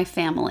things with my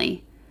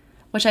family,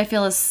 which I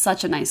feel is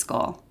such a nice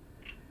goal.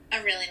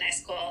 A really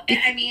nice goal. And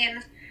I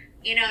mean,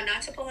 you know,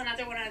 not to pull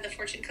another one out of the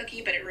fortune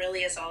cookie, but it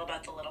really is all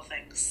about the little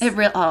things.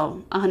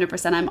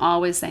 100%. I'm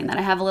always saying that.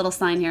 I have a little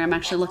sign here. I'm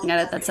actually looking at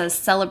it that says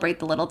celebrate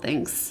the little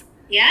things.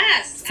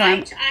 Yes. So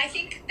I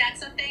think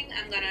that's something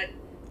I'm going to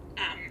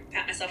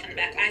pat myself in the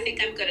back. I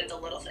think I'm good at the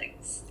little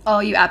things. Oh,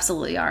 you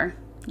absolutely are.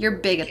 You're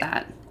big at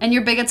that. And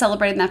you're big at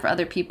celebrating that for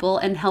other people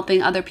and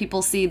helping other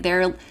people see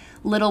their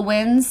little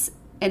wins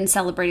and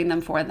celebrating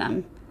them for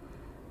them.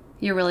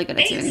 You're really good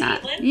at doing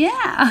that. Caitlin.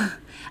 Yeah.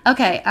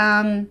 Okay.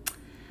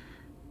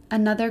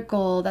 Another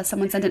goal that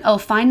someone sent in. Oh,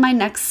 find my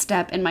next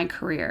step in my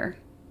career.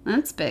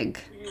 That's big.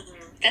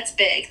 That's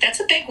big. That's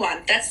a big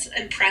one. That's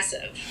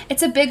impressive.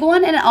 It's a big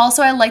one, and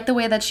also I like the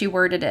way that she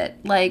worded it.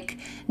 Like,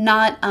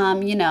 not,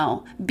 you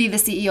know, be the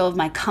CEO of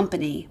my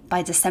company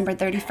by December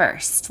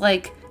 31st.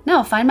 Like,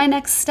 no, find my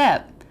next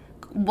step.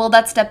 Will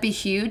that step be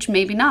huge?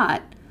 Maybe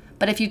not.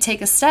 But if you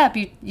take a step,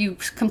 you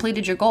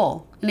completed your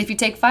goal. And if you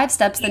take 5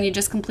 steps, then you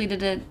just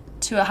completed it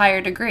to a higher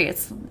degree.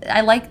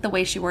 I like the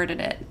way she worded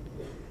it.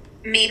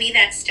 Maybe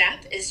that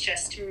step is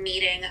just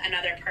meeting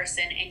another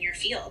person in your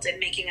field and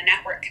making a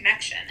network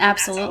connection.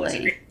 Absolutely. That's always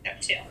a great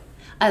step too.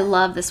 I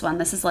love this one.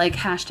 This is like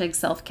hashtag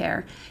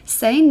self-care.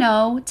 Say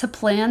no to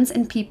plans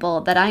and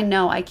people that I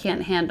know I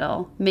can't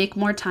handle. Make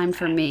more time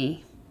for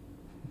me.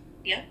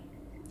 Yep.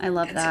 I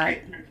love That's a that.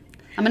 great one.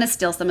 I'm going to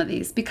steal some of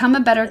these. Become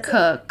a better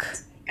cook.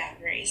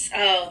 Boundaries.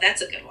 Oh,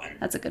 that's a good one.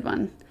 That's a good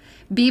one.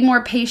 Be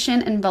more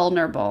patient and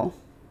vulnerable.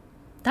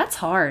 That's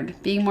hard.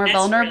 Being more That's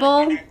vulnerable.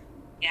 really hard.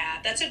 Yeah,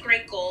 that's a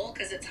great goal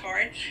because it's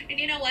hard. And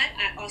you know what?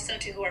 Also,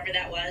 to whoever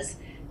that was,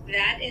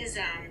 that is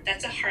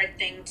that's a hard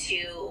thing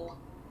to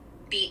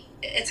be.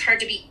 It's hard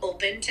to be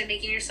open to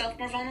making yourself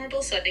more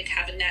vulnerable. So I think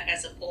having that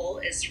as a goal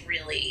is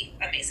really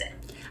amazing.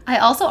 I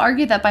also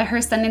argue that by her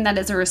sending that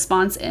as a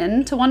response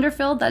in to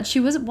Wonderfilled, that she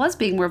was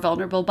being more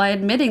vulnerable by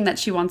admitting that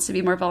she wants to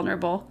be more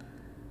vulnerable.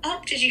 Oh,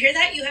 did you hear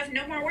that? You have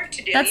no more work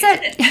to do. That's You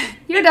it. did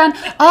You're done.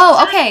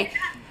 Oh, okay.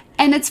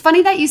 And it's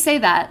funny that you say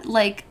that.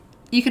 Like,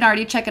 you can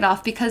already check it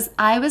off because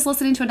I was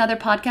listening to another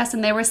podcast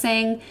and they were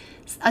saying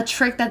a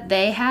trick that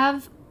they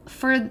have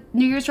for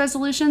New Year's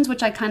resolutions,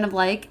 which I kind of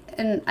like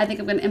and I think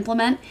I'm going to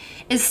implement,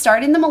 is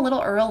starting them a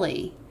little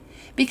early.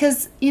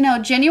 Because, you know,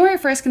 January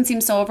 1st can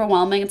seem so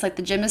overwhelming. It's like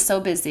the gym is so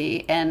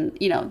busy and,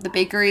 you know, the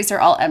bakeries are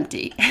all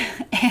empty.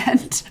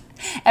 And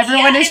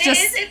everyone is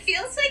just... It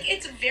feels like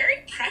it's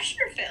very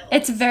pressure-filled.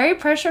 It's very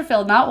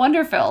pressure-filled, not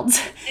wonder-filled.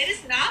 It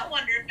is not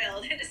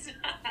wonder-filled. It is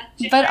not.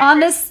 But on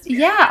this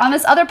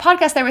other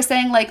podcast, they were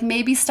saying, like,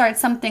 maybe start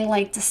something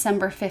like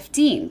December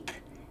 15th.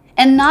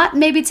 And not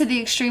maybe to the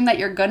extreme that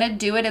you're going to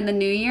do it in the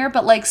new year,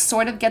 but, like,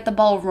 sort of get the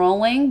ball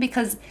rolling.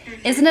 Because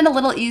isn't it a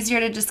little easier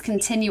to just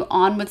continue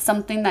on with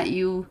something that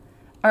you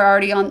are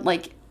already on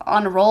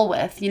a roll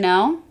with, you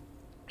know?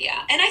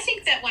 Yeah. And I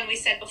think that when we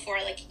said before,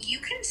 like, you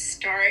can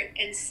start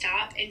and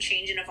stop and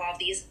change and evolve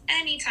these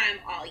anytime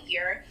all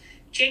year.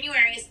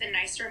 January is the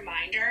nice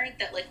reminder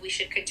that, like, we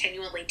should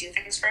continually do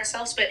things for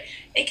ourselves, but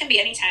it can be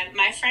anytime.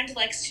 My friend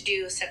likes to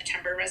do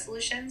September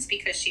resolutions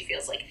because she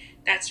feels like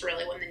that's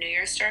really when the new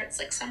year starts.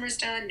 Like, summer's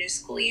done, new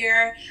school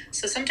year.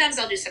 So sometimes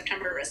I'll do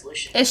September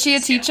resolutions. Is she a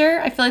teacher?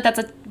 I feel like that's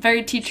a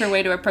very teacher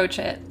way to approach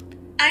it.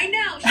 I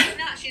know. She's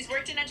not. She's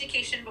worked in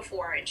education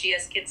before, and she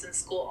has kids in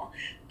school.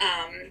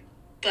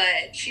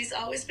 But she's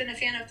always been a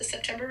fan of the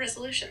September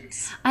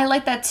resolutions. I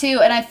like that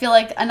too. And I feel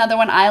like another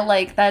one I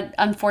like that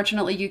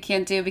unfortunately you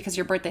can't do because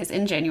your birthday's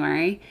in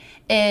January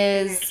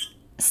is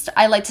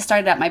I like to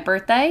start it at my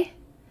birthday.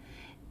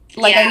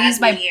 Like I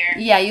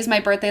use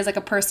my birthday as like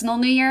a personal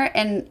new year.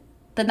 And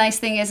the nice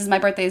thing is my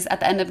birthday is at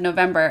the end of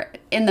November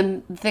in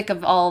the thick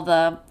of all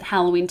the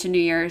Halloween to New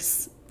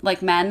Year's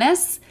like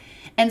madness.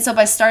 And so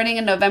by starting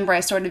in November,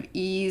 I sort of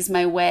ease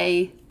my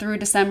way through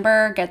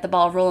December, get the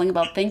ball rolling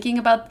about thinking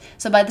about.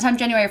 So by the time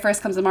January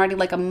 1st comes, I'm already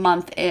like a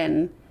month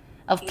in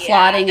of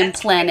plotting and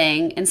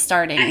planning and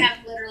starting. I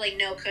have literally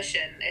no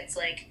cushion. It's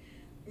like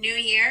new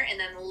year and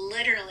then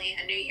literally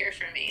a new year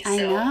for me. So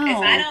if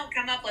I don't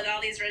come up with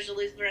all these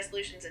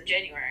resolutions in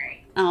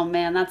January. Oh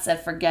man, that's it.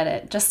 Forget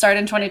it. Just start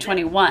in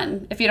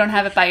 2021 if you don't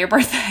have it by your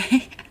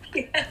birthday.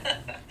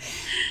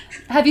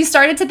 Have you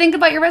started to think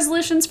about your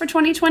resolutions for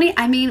 2020?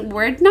 I mean,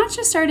 we're not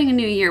just starting a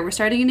new year. We're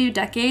starting a new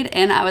decade,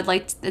 and I would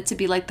like it to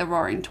be like the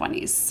Roaring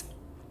 20s.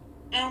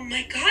 Oh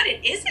my God,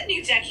 it is a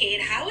new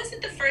decade. How is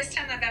it the first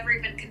time I've ever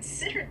even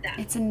considered that?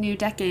 It's a new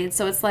decade,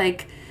 so it's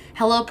like,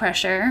 hello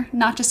pressure.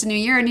 Not just a new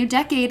year, a new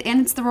decade, and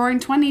it's the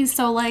Roaring 20s,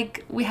 so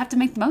like, we have to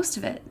make the most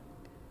of it.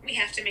 We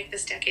have to make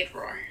this decade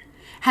roar.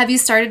 Have you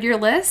started your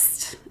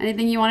list?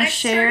 Anything you want to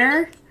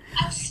share?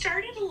 I've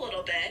started a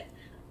little bit.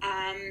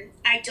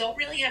 I don't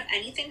really have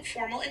anything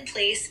formal in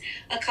place.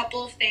 A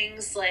couple of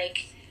things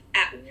like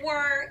at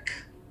work.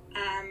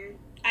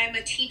 I'm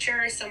a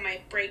teacher, so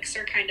my breaks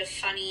are kind of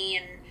funny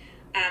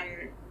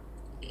and,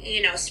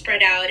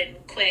 spread out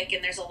and quick,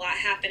 and there's a lot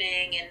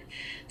happening. And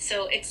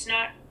so it's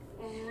not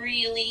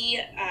really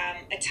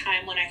a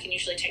time when I can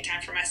usually take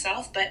time for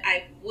myself, but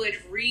I would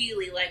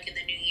really like in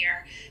the new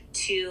year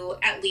to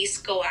at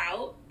least go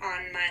out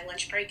on my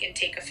lunch break and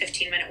take a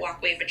 15-minute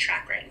walk, wave a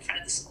track right in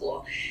front of the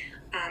school.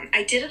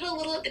 I did it a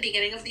little at the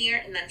beginning of the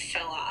year and then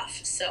fell off.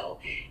 So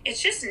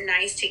it's just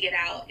nice to get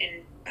out,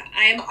 and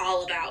I'm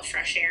all about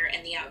fresh air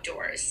and the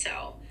outdoors.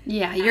 So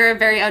yeah, you're a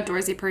very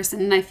outdoorsy person,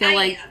 and I feel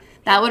like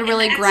that would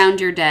really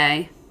ground your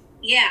day.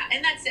 Yeah,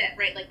 and that's it,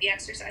 right? Like the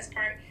exercise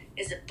part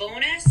is a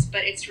bonus,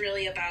 but it's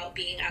really about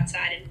being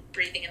outside and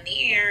breathing in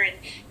the air and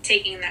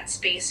taking that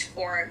space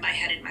for my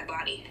head and my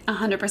body.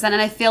 100%.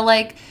 And I feel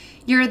like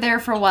you're there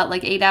for what,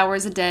 like 8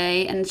 hours a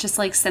day, and it's just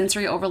like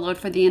sensory overload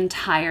for the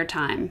entire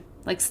time.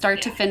 Like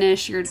start to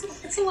finish,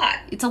 it's a lot.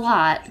 It's a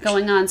lot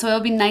going on. So it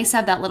would be nice to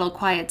have that little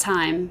quiet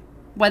time,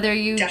 whether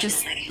you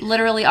just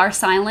literally are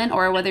silent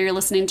or whether you're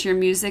listening to your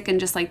music and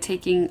just like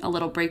taking a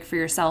little break for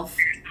yourself.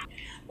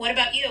 What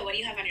about you? What do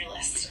you have on your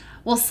list?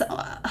 Well,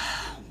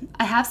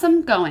 I have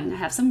some going. I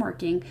have some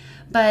working,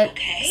 but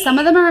some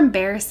of them are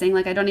embarrassing.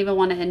 Like I don't even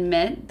want to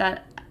admit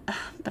that,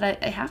 but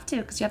I have to,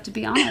 because you have to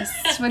be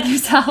honest with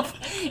yourself.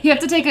 You have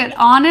to take an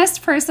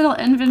honest personal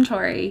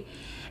inventory.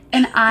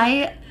 And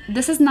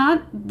this is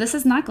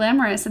not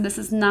glamorous and this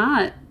is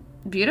not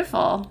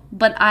beautiful,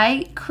 but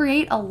I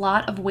create a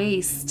lot of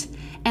waste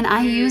and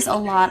I use a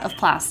lot of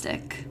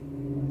plastic.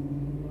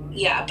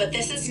 Yeah, but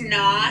this is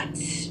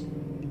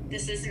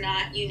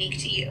not unique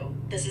to you.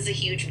 This is a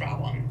huge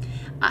problem.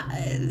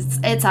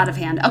 It's out of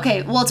hand.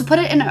 Okay, well,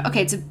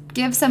 to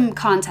give some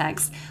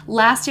context,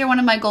 last year one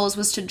of my goals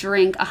was to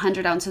drink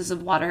 100 ounces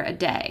of water a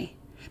day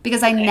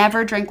because I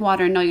never drink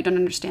water. No, you don't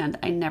understand.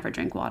 I never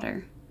drink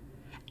water.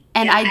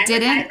 And I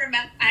didn't.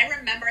 I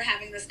remember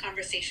having this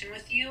conversation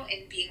with you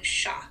and being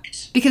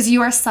shocked. Because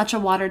you are such a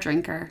water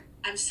drinker.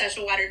 I'm such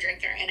a water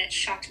drinker, and it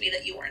shocked me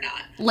that you were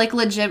not. Like,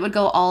 legit would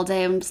go all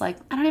day and was like,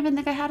 I don't even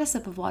think I had a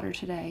sip of water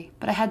today.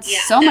 But I had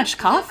so much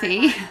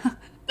coffee.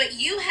 But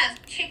you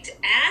have kicked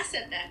ass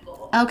at that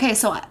goal. Okay,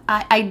 so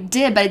I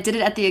did, but I did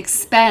it at the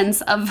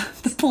expense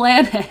of the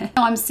planet.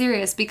 No, I'm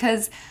serious,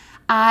 because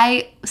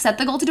I set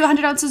the goal to do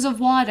 100 ounces of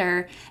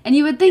water, and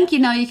you would think,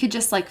 you could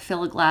just, like,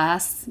 fill a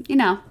glass,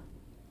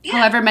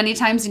 however many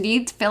times you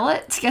need to fill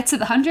it to get to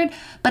the 100.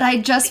 But I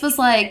just was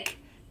like,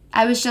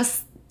 I was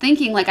just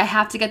thinking, like, I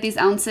have to get these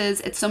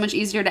ounces. It's so much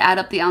easier to add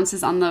up the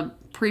ounces on the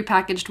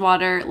prepackaged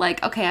water.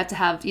 Like, okay, I have to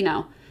have,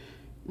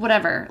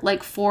 whatever,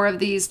 like 4 of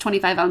these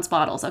 25-ounce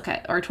bottles,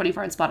 okay, or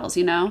 24-ounce bottles,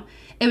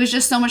 It was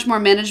just so much more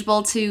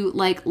manageable to,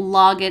 like,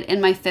 log it in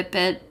my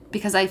Fitbit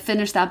because I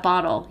finished that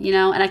bottle,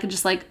 and I could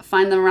just, like,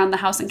 find them around the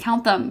house and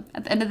count them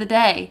at the end of the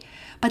day.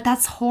 But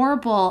that's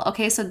horrible.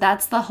 Okay, so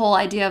that's the whole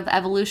idea of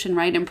evolution,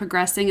 right? And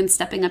progressing and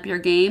stepping up your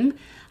game.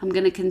 I'm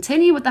going to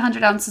continue with the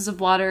 100 ounces of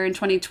water in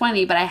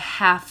 2020, but I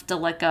have to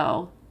let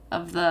go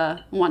of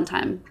the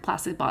one-time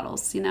plastic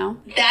bottles,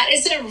 That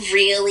is a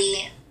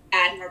really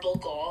admirable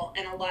goal,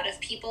 and a lot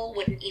of people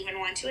wouldn't even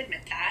want to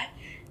admit that.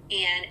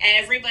 And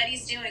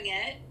everybody's doing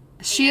it.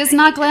 She And is I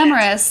not think that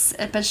glamorous,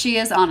 but she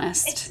is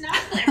honest. it's not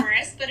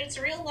glamorous, but it's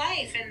real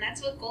life, and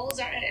that's what goals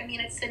are. I mean,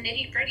 it's the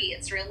nitty gritty.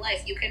 It's real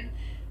life. You can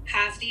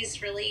have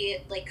these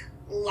really like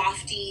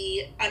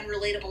lofty,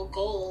 unrelatable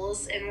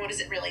goals, and what does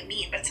it really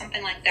mean? But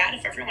something like that,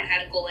 if everyone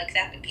had a goal like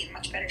that, we'd be in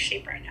much better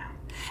shape right now.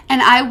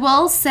 And I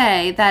will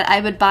say that I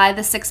would buy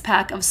the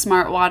 6-pack of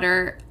Smart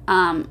Water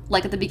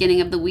like at the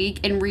beginning of the week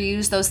and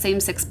reuse those same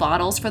 6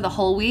 bottles for the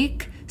whole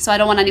week. So I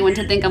don't want anyone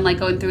to think I'm like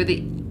going through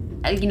the,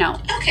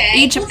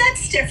 Okay, well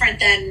that's different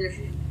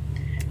than.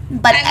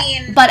 But I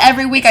mean, but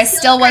every week I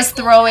still was great goals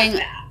to throwing. have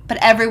that. But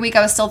every week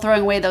I was still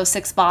throwing away those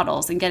 6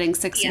 bottles and getting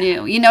 6 Yeah.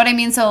 new. You know what I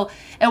mean? So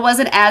it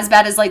wasn't as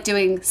bad as like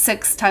doing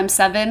 6 times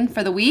 7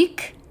 for the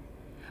week.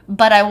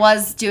 But I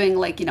was doing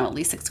like, at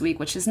least 6 a week,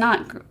 which is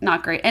not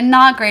great. And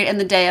not great in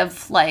the day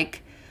of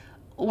like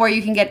where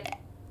you can get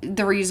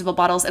the reusable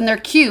bottles and they're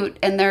cute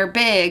and they're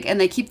big and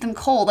they keep them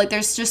cold. Like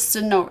there's just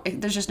no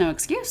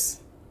excuse.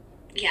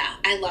 Yeah,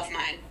 I love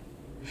mine.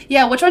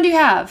 Yeah, which one do you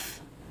have?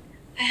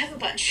 I have a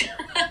bunch.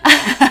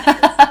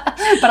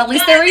 But at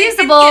least But they're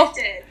reusable.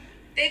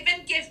 They've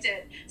been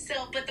gifted.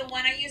 So, but the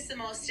one I use the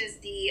most is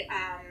the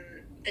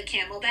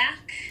Camelback.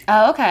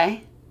 Oh,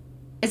 okay.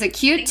 Is it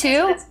cute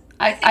too?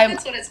 I think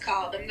that's what it's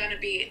called. I'm gonna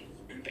be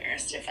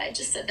embarrassed if I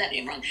just said that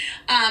name wrong.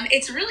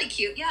 It's really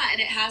cute, yeah, and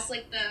it has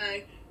like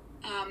the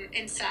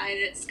inside.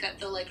 It's got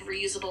the like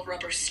reusable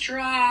rubber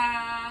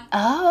straw.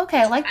 Oh,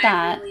 okay. I like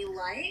that. I really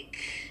like.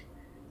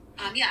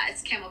 Yeah,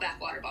 it's Camelback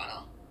water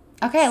bottle.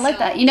 Okay, I like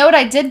that. So- You know what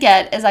I did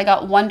get is I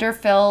got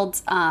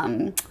Wonder-filled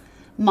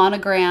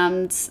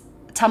monogrammed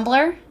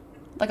tumbler,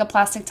 like a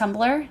plastic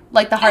tumbler,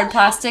 like the hard Oh,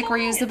 plastic fun.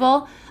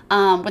 reusable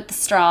with the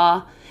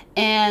straw.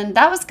 And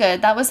that was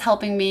good. That was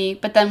helping me.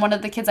 But then one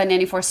of the kids I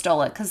nanny for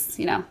stole it because,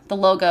 the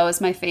logo is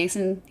my face.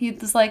 And he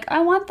was like, I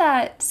want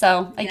that.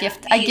 So I Yeah,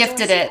 gifted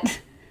he it. adores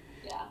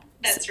Yeah,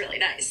 that's really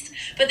nice.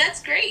 But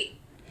that's great.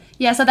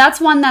 Yeah, so that's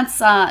one that's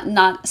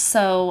not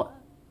so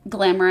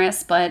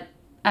glamorous, but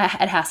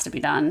it has to be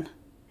done.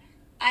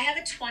 I have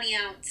a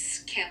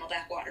 20-ounce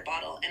Camelback water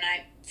bottle, and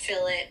I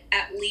fill it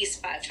at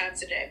least 5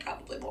 times a day,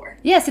 probably more.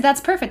 Yeah, see,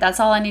 that's perfect. That's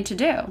all I need to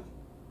do.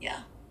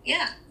 Yeah,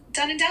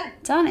 done and done.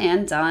 Done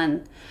and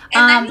done.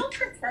 And then you'll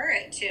prefer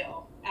it too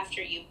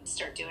after you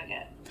start doing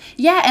it.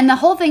 Yeah, and the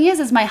whole thing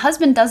is my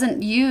husband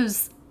doesn't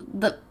use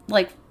the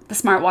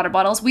smart water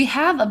bottles. We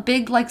have a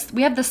big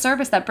we have the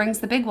service that brings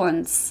the big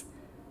ones.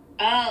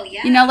 Oh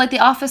yeah. Like the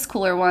office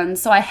cooler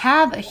ones. So I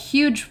have a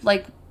huge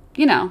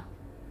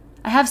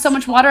I have so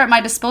much water at my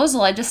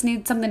disposal. I just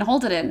need something to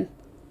hold it in.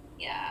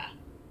 Yeah.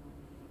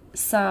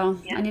 So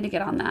Yeah. I need to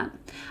get on that.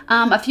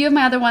 A few of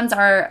my other ones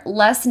are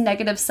less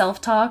negative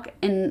self-talk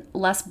and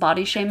less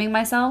body shaming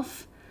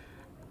myself.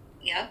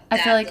 Yep. I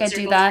feel like those I are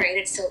do both that. Great.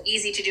 It's so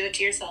easy to do it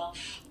to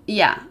yourself.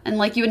 Yeah, and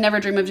like you would never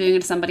dream of doing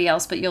it to somebody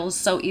else, but you'll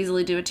so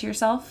easily do it to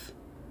yourself.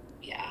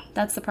 Yeah.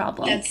 That's the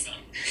problem.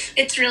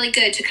 It's really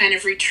good to kind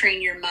of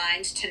retrain your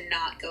mind to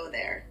not go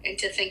there and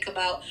to think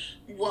about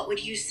what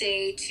would you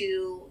say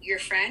to your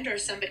friend or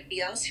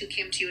somebody else who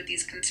came to you with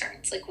these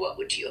concerns? Like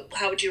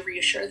how would you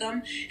reassure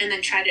them and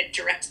then try to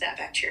direct that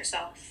back to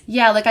yourself?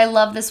 Yeah, like I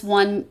love this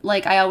one,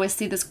 like I always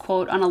see this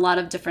quote on a lot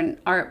of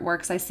different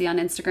artworks I see on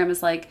Instagram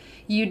is like,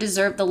 you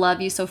deserve the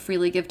love you so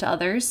freely give to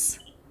others.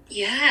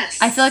 Yes.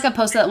 I feel like I've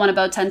posted that one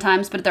about 10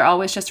 times, but they're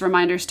always just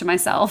reminders to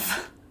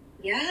myself.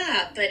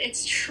 Yeah, but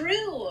it's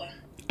true.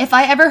 If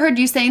I ever heard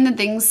you saying the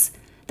things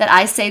that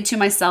I say to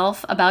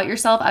myself about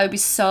yourself, I would be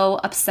so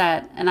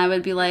upset and I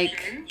would be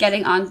like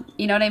getting on,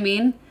 you know what I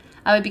mean?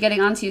 I would be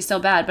getting onto you so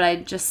bad, but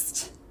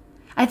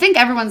I think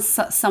everyone's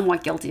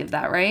somewhat guilty of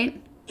that,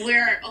 right?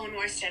 We're our own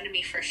worst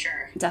enemy for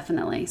sure.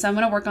 Definitely. So I'm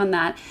going to work on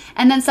that.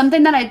 And then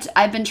something that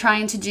I've been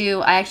trying to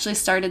do, I actually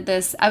started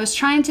this. I was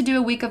trying to do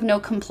a week of no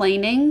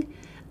complaining,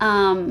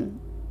 and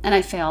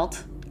I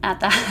failed at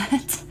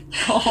that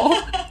goal.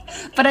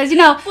 But as you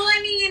know, Well,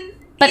 I mean,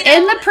 but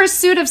in the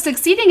pursuit of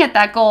succeeding at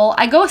that goal,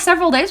 I go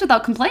several days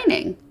without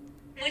complaining.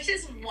 which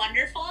is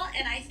wonderful,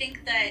 and I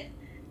think that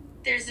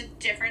there's a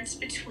difference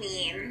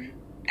between,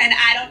 and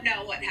I don't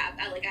know what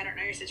happened, like I don't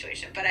know your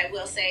situation, but I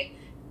will say,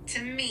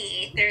 to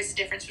me, there's a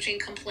difference between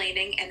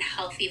complaining and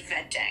healthy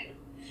venting.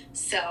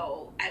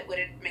 So I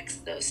wouldn't mix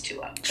those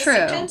two up. 'Cause True.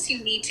 Sometimes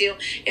you need to.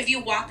 If you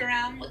walk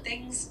around with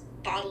things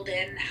bottled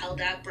in, held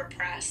up,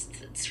 repressed,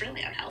 it's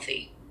really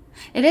unhealthy.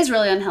 It is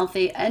really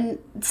unhealthy. And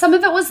some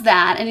of it was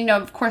that. And,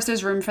 of course,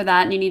 there's room for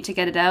that and you need to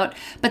get it out.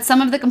 But some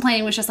of the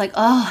complaining was just like,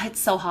 oh, it's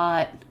so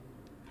hot.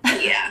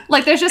 Yeah.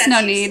 Like, there's just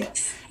That's no need.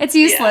 useless. It's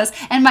useless.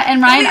 Yeah. And But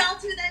Ryan, we all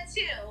do that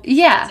too.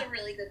 Yeah. That's a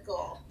really good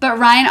goal. but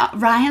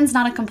Ryan's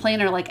not a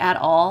complainer, like, at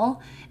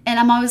all. And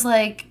I'm always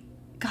like,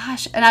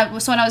 gosh.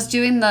 And so when I was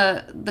doing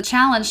the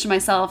challenge to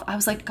myself, I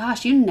was like,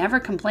 gosh, you never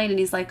complain. And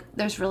he's like,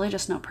 there's really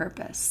just no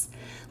purpose.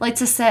 Like,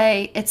 to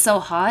say it's so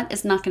hot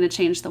is not going to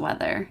change the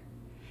weather.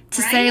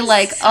 To say Ryan's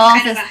like, some oh,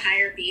 kind this, of a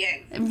higher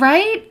being.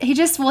 right?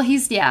 He's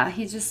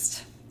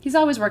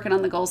always working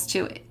on the goals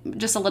too,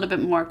 just a little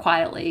bit more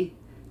quietly,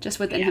 just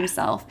within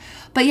himself.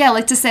 But yeah,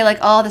 like to say like,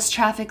 oh, this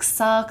traffic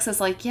sucks is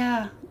like,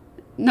 yeah,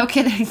 no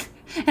kidding.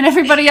 and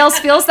everybody else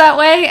feels that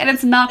way, and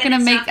it's not going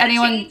to make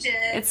anyone,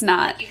 it's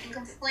not. Like, you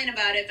can complain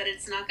about it, but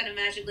it's not going to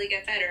magically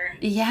get better.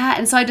 Yeah,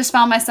 and so I just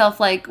found myself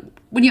like,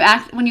 when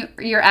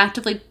you're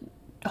actively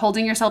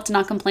holding yourself to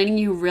not complaining,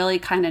 you really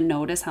kind of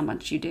notice how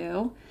much you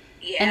do.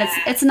 Yeah. And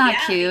it's not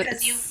cute.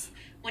 Because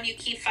when you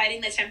keep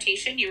fighting the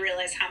temptation, you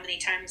realize how many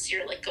times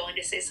you're like going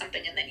to say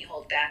something and then you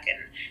hold back,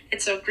 and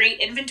it's a great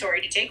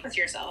inventory to take with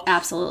yourself.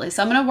 Absolutely.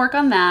 So I'm going to work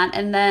on that.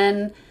 And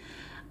then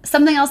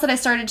something else that I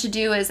started to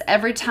do is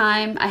every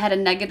time I had a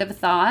negative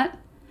thought,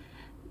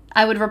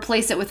 I would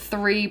replace it with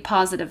 3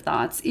 positive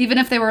thoughts, even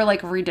if they were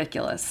like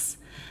ridiculous.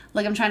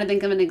 Like, I'm trying to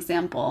think of an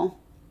example.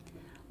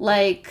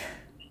 Like,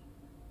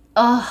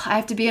 oh, I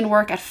have to be in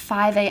work at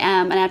 5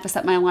 a.m. and I have to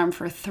set my alarm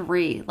for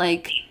 3.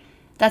 Like,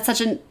 that's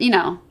such an,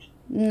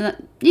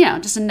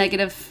 just a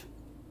negative,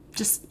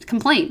 just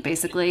complaint,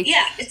 basically.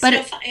 Yeah,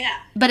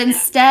 But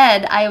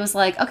instead, I was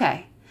like,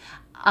 okay,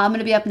 I'm going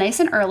to be up nice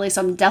and early,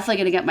 so I'm definitely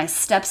going to get my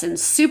steps in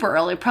super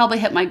early, probably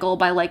hit my goal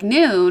by like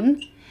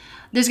noon.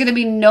 There's going to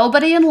be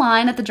nobody in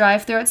line at the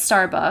drive-thru at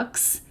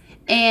Starbucks.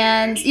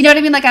 And, you know what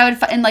I mean? Like, I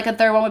would, and like a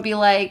third one would be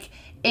like,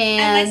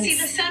 and I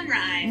see the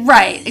sunrise.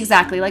 Right,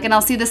 exactly. Like, and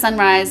I'll see the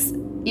sunrise,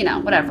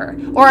 whatever.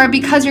 Or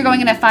because you're going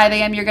in at 5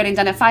 a.m., you're getting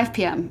done at 5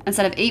 p.m.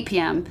 instead of 8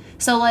 p.m.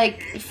 So,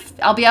 like,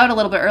 I'll be out a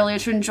little bit earlier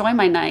to enjoy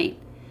my night.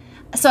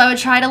 So I would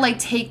try to, like,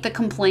 take the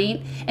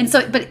complaint. And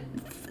so, but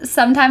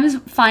sometimes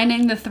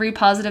finding the 3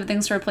 positive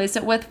things to replace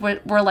it with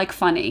were like,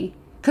 funny.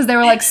 Because they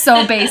were, like,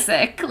 so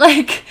basic.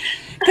 Like,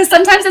 because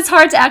sometimes it's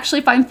hard to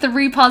actually find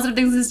 3 positive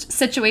things in this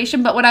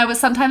situation. But when I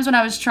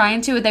was trying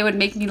to, they would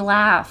make me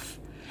laugh.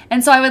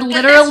 And so I would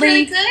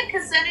literally... That's really good,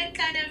 because then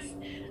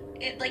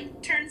it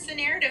like turns the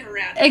narrative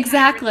around.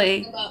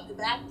 Exactly. About the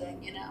bad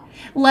thing,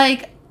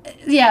 Like,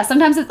 yeah,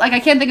 sometimes it's like,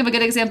 I can't think of a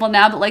good example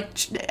now, but like,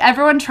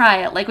 everyone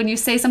try it. Like, when you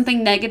say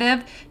something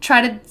negative,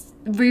 try to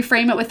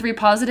reframe it with 3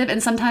 positive,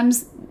 and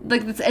sometimes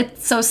like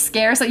it's so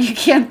scarce that you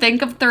can't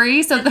think of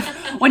 3. So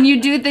when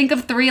you do think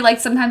of 3,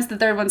 like, sometimes the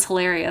third one's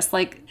hilarious.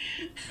 Like,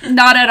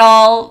 not at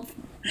all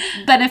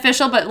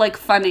beneficial, but like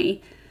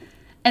funny.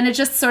 And it's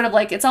just sort of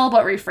like, it's all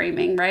about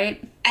reframing,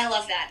 right? I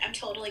love that. I'm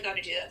totally going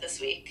to do that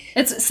this week.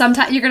 It's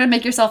sometimes you're going to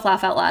make yourself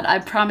laugh out loud. I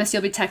promise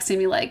you'll be texting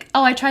me like,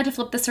 oh, I tried to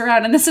flip this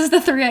around and this is the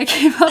 3 I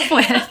came up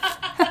with.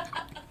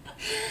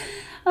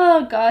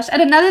 Oh, gosh. And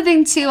another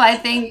thing, too, I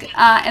think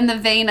in the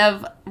vein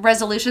of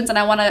resolutions, and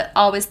I want to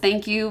always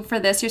thank you for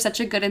this. You're such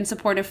a good and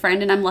supportive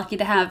friend, and I'm lucky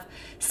to have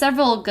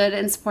several good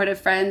and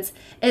supportive friends,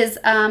 is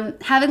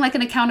having like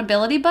an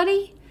accountability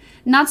buddy.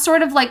 Not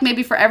sort of like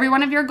maybe for every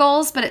one of your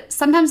goals, but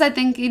sometimes I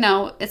think,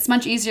 it's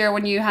much easier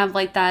when you have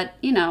like that,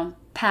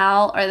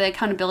 pal or the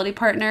accountability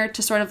partner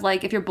to sort of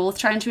like, if you're both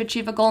trying to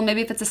achieve a goal,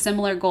 maybe if it's a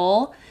similar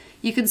goal,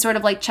 you can sort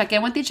of like check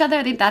in with each other.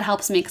 I think that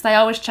helps me because I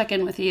always check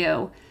in with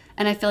you,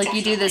 and I feel like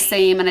you do the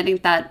same, and I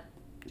think that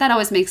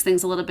always makes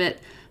things a little bit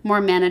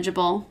more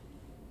manageable.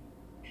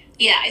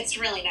 Yeah, it's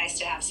really nice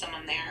to have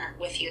someone there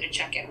with you to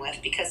check in with,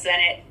 because then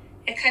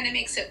it kind of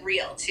makes it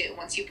real, too.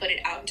 Once you put it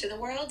out into the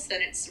world,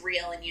 then it's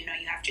real and you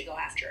have to go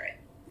after it.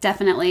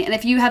 Definitely. And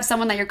if you have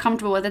someone that you're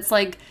comfortable with, it's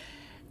like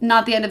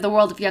not the end of the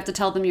world if you have to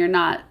tell them you're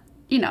not,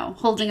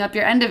 holding up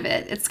your end of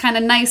it. It's kind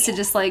of nice to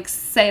just like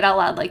say it out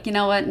loud. Like, you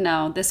know what?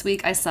 No, this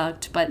week I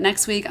sucked, but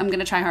next week I'm going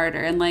to try harder.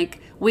 And like,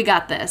 we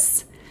got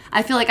this.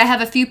 I feel like I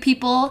have a few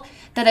people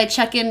that I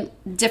check in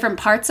different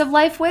parts of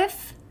life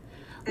with.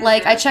 Mm-hmm.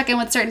 Like, I check in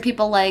with certain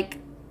people like,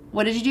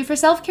 what did you do for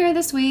self-care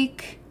this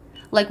week?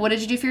 Like, what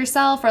did you do for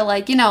yourself? Or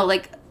like,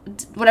 like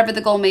whatever the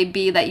goal may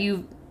be that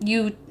you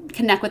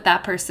connect with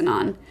that person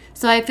on.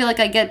 So I feel like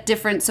I get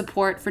different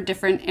support for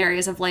different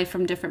areas of life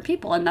from different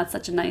people. And that's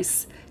such a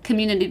nice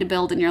community to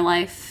build in your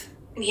life.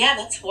 Yeah,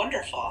 that's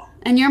wonderful.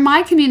 And you're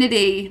my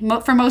community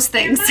for most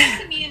things. You're my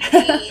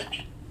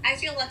community. I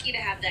feel lucky to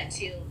have that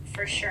too,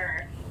 for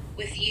sure.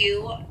 With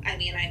you, I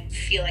mean, I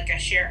feel like I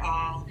share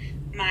all.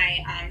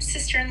 My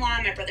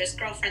sister-in-law, my brother's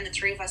girlfriend, the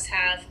 3 of us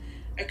have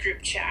a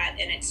group chat,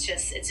 and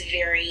it's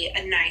very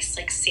a nice,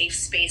 like, safe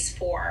space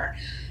for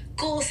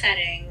goal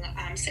setting,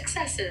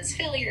 successes,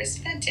 failures,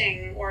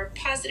 venting, or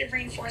positive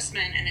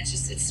reinforcement, and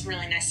it's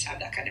really nice to have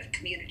that kind of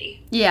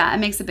community. Yeah, it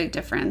makes a big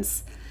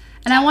difference.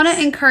 And I want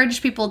to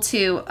encourage people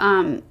too.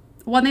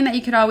 One thing that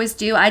you could always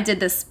do, I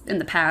did this in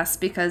the past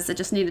because it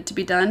just needed to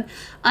be done,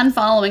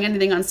 unfollowing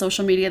anything on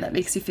social media that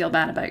makes you feel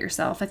bad about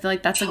yourself. I feel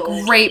like that's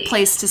a great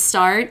place to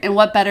start, and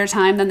what better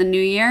time than the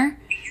new year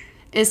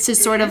is to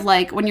sort of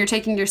like, when you're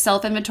taking your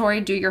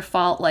self-inventory, do your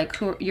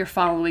who you're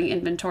following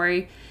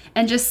inventory,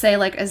 and just say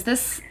like, is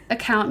this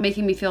account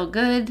making me feel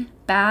good,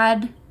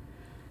 bad?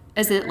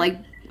 Is it like,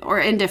 or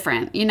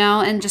indifferent,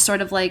 and just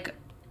sort of like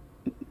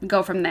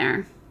go from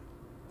there.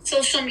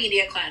 Social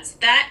media cleanse.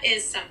 That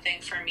is something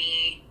for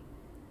me.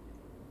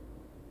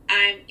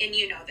 And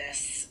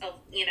this,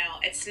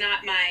 it's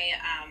not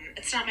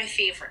my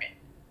favorite.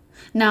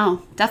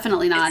 No,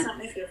 definitely not. It's not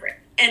my favorite.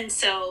 And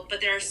so, but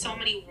there are so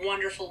many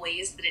wonderful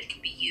ways that it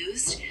can be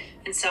used.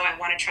 And so I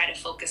want to try to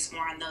focus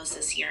more on those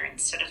this year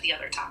instead of the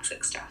other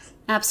toxic stuff.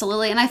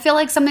 Absolutely. And I feel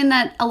like something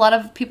that a lot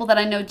of people that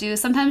I know do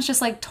sometimes just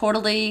like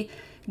totally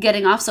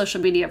getting off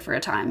social media for a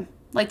time.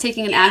 Like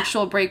taking an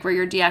actual break where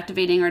you're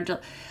deactivating or...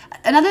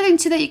 Another thing,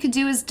 too, that you could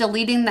do is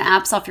deleting the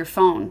apps off your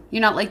phone.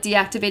 You're not, like,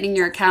 deactivating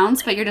your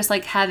accounts, but you're just,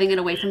 like, having it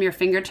away from your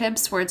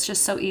fingertips where it's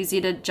just so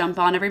easy to jump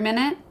on every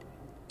minute.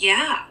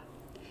 Yeah.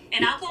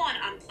 And I'll go on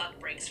unplug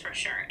breaks for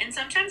sure. And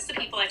sometimes the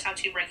people I talk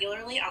to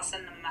regularly, I'll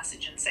send them a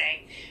message and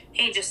say,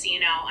 hey, just so you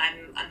know,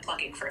 I'm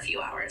unplugging for a few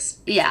hours.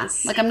 Yeah.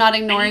 Like, I'm not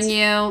ignoring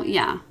you.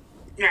 Yeah.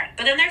 Right.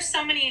 But then there's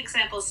so many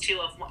examples,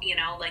 too, of, you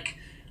know, like,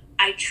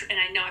 and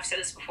I know I've said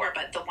this before,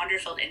 but the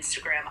Wonderfilled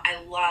Instagram,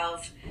 I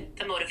love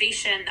the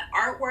motivation, the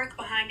artwork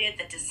behind it,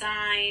 the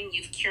design.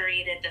 You've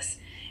curated this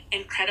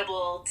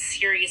incredible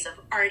series of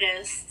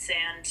artists,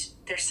 and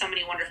there's so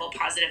many wonderful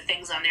positive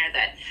things on there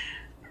that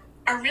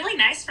are really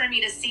nice for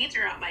me to see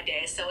throughout my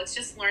day. So it's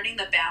just learning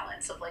the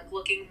balance of, like,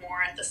 looking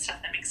more at the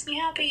stuff that makes me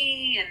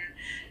happy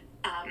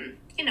and,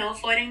 you know,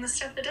 avoiding the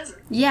stuff that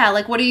doesn't. Yeah,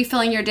 like, what are you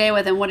filling your day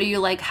with, and what are you,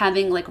 like,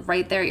 having, like,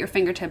 right there at your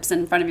fingertips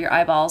in front of your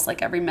eyeballs,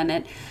 like, every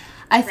minute?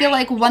 I feel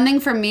like one thing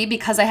for me,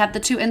 because I have the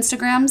 2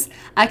 Instagrams,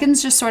 I can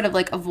just sort of,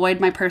 like, avoid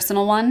my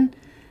personal one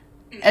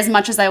as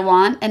much as I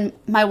want. And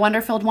my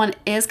Wonderfilled one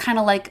is kind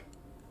of like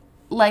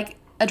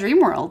a dream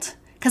world.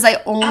 Because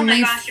I only... Oh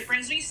my gosh, it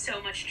brings me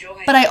so much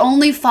joy. But I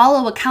only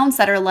follow accounts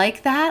that are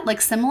like that,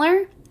 like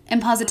similar in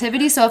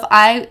positivity. So if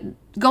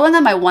going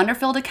on my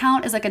Wonderfilled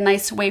account is, like, a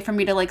nice way for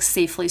me to, like,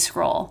 safely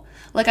scroll.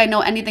 Like, I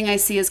know anything I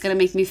see is going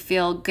to make me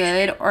feel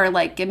good or,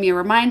 like, give me a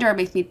reminder or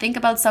make me think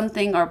about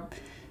something or...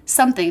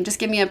 something, just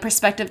give me a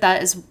perspective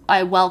that is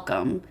I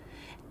welcome.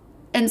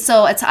 And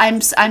so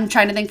I'm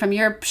trying to think from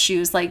your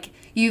shoes, like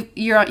you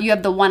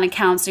have the one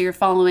account, so you're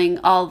following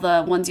all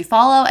the ones you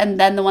follow, and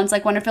then the ones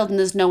like Wonderfilled, and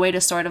there's no way to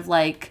sort of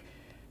like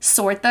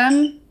sort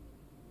them.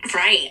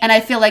 Right. And I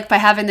feel like by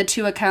having the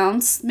 2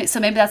 accounts, so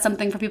maybe that's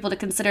something for people to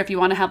consider if you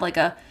want to have like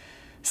a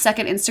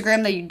second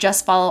Instagram that you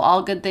just follow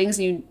all good things,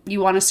 and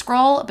you want to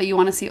scroll, but you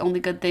want to see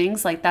only good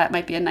things. Like that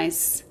might be a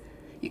nice.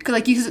 You could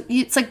like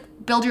it's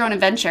like build your own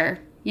adventure.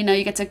 You know,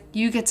 you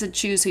get to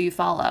choose who you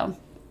follow.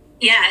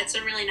 Yeah, it's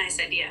a really nice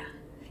idea.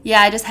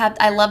 Yeah,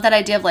 I love that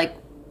idea of like,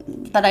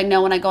 that I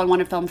know when I go on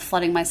Wonderfilled, I'm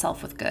flooding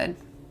myself with good.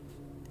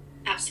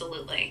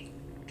 Absolutely.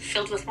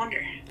 Filled with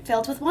wonder.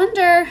 Filled with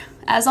wonder,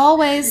 as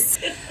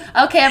always.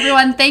 Okay,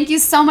 everyone, thank you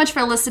so much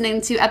for listening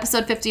to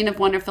episode 15 of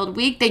Wonderfilled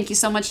Week. Thank you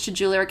so much to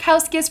Julie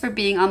Rakowskis for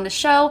being on the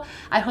show.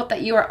 I hope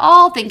that you are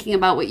all thinking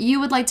about what you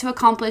would like to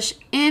accomplish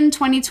in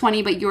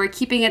 2020, but you are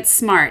keeping it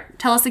SMART.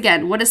 Tell us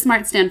again, what does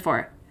SMART stand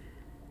for?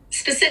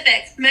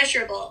 Specific,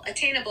 measurable,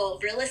 attainable,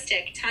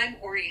 realistic,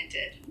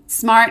 time-oriented.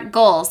 SMART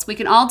goals. We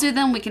can all do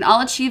them. We can all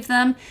achieve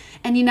them.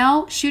 And, you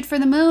know, shoot for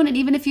the moon. And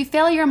even if you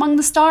fail, you're among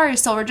the stars.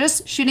 So we're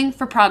just shooting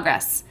for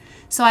progress.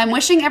 So I'm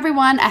wishing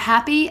everyone a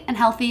happy and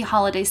healthy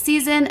holiday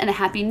season and a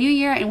happy new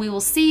year. And we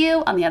will see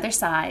you on the other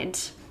side.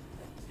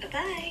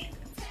 Bye-bye.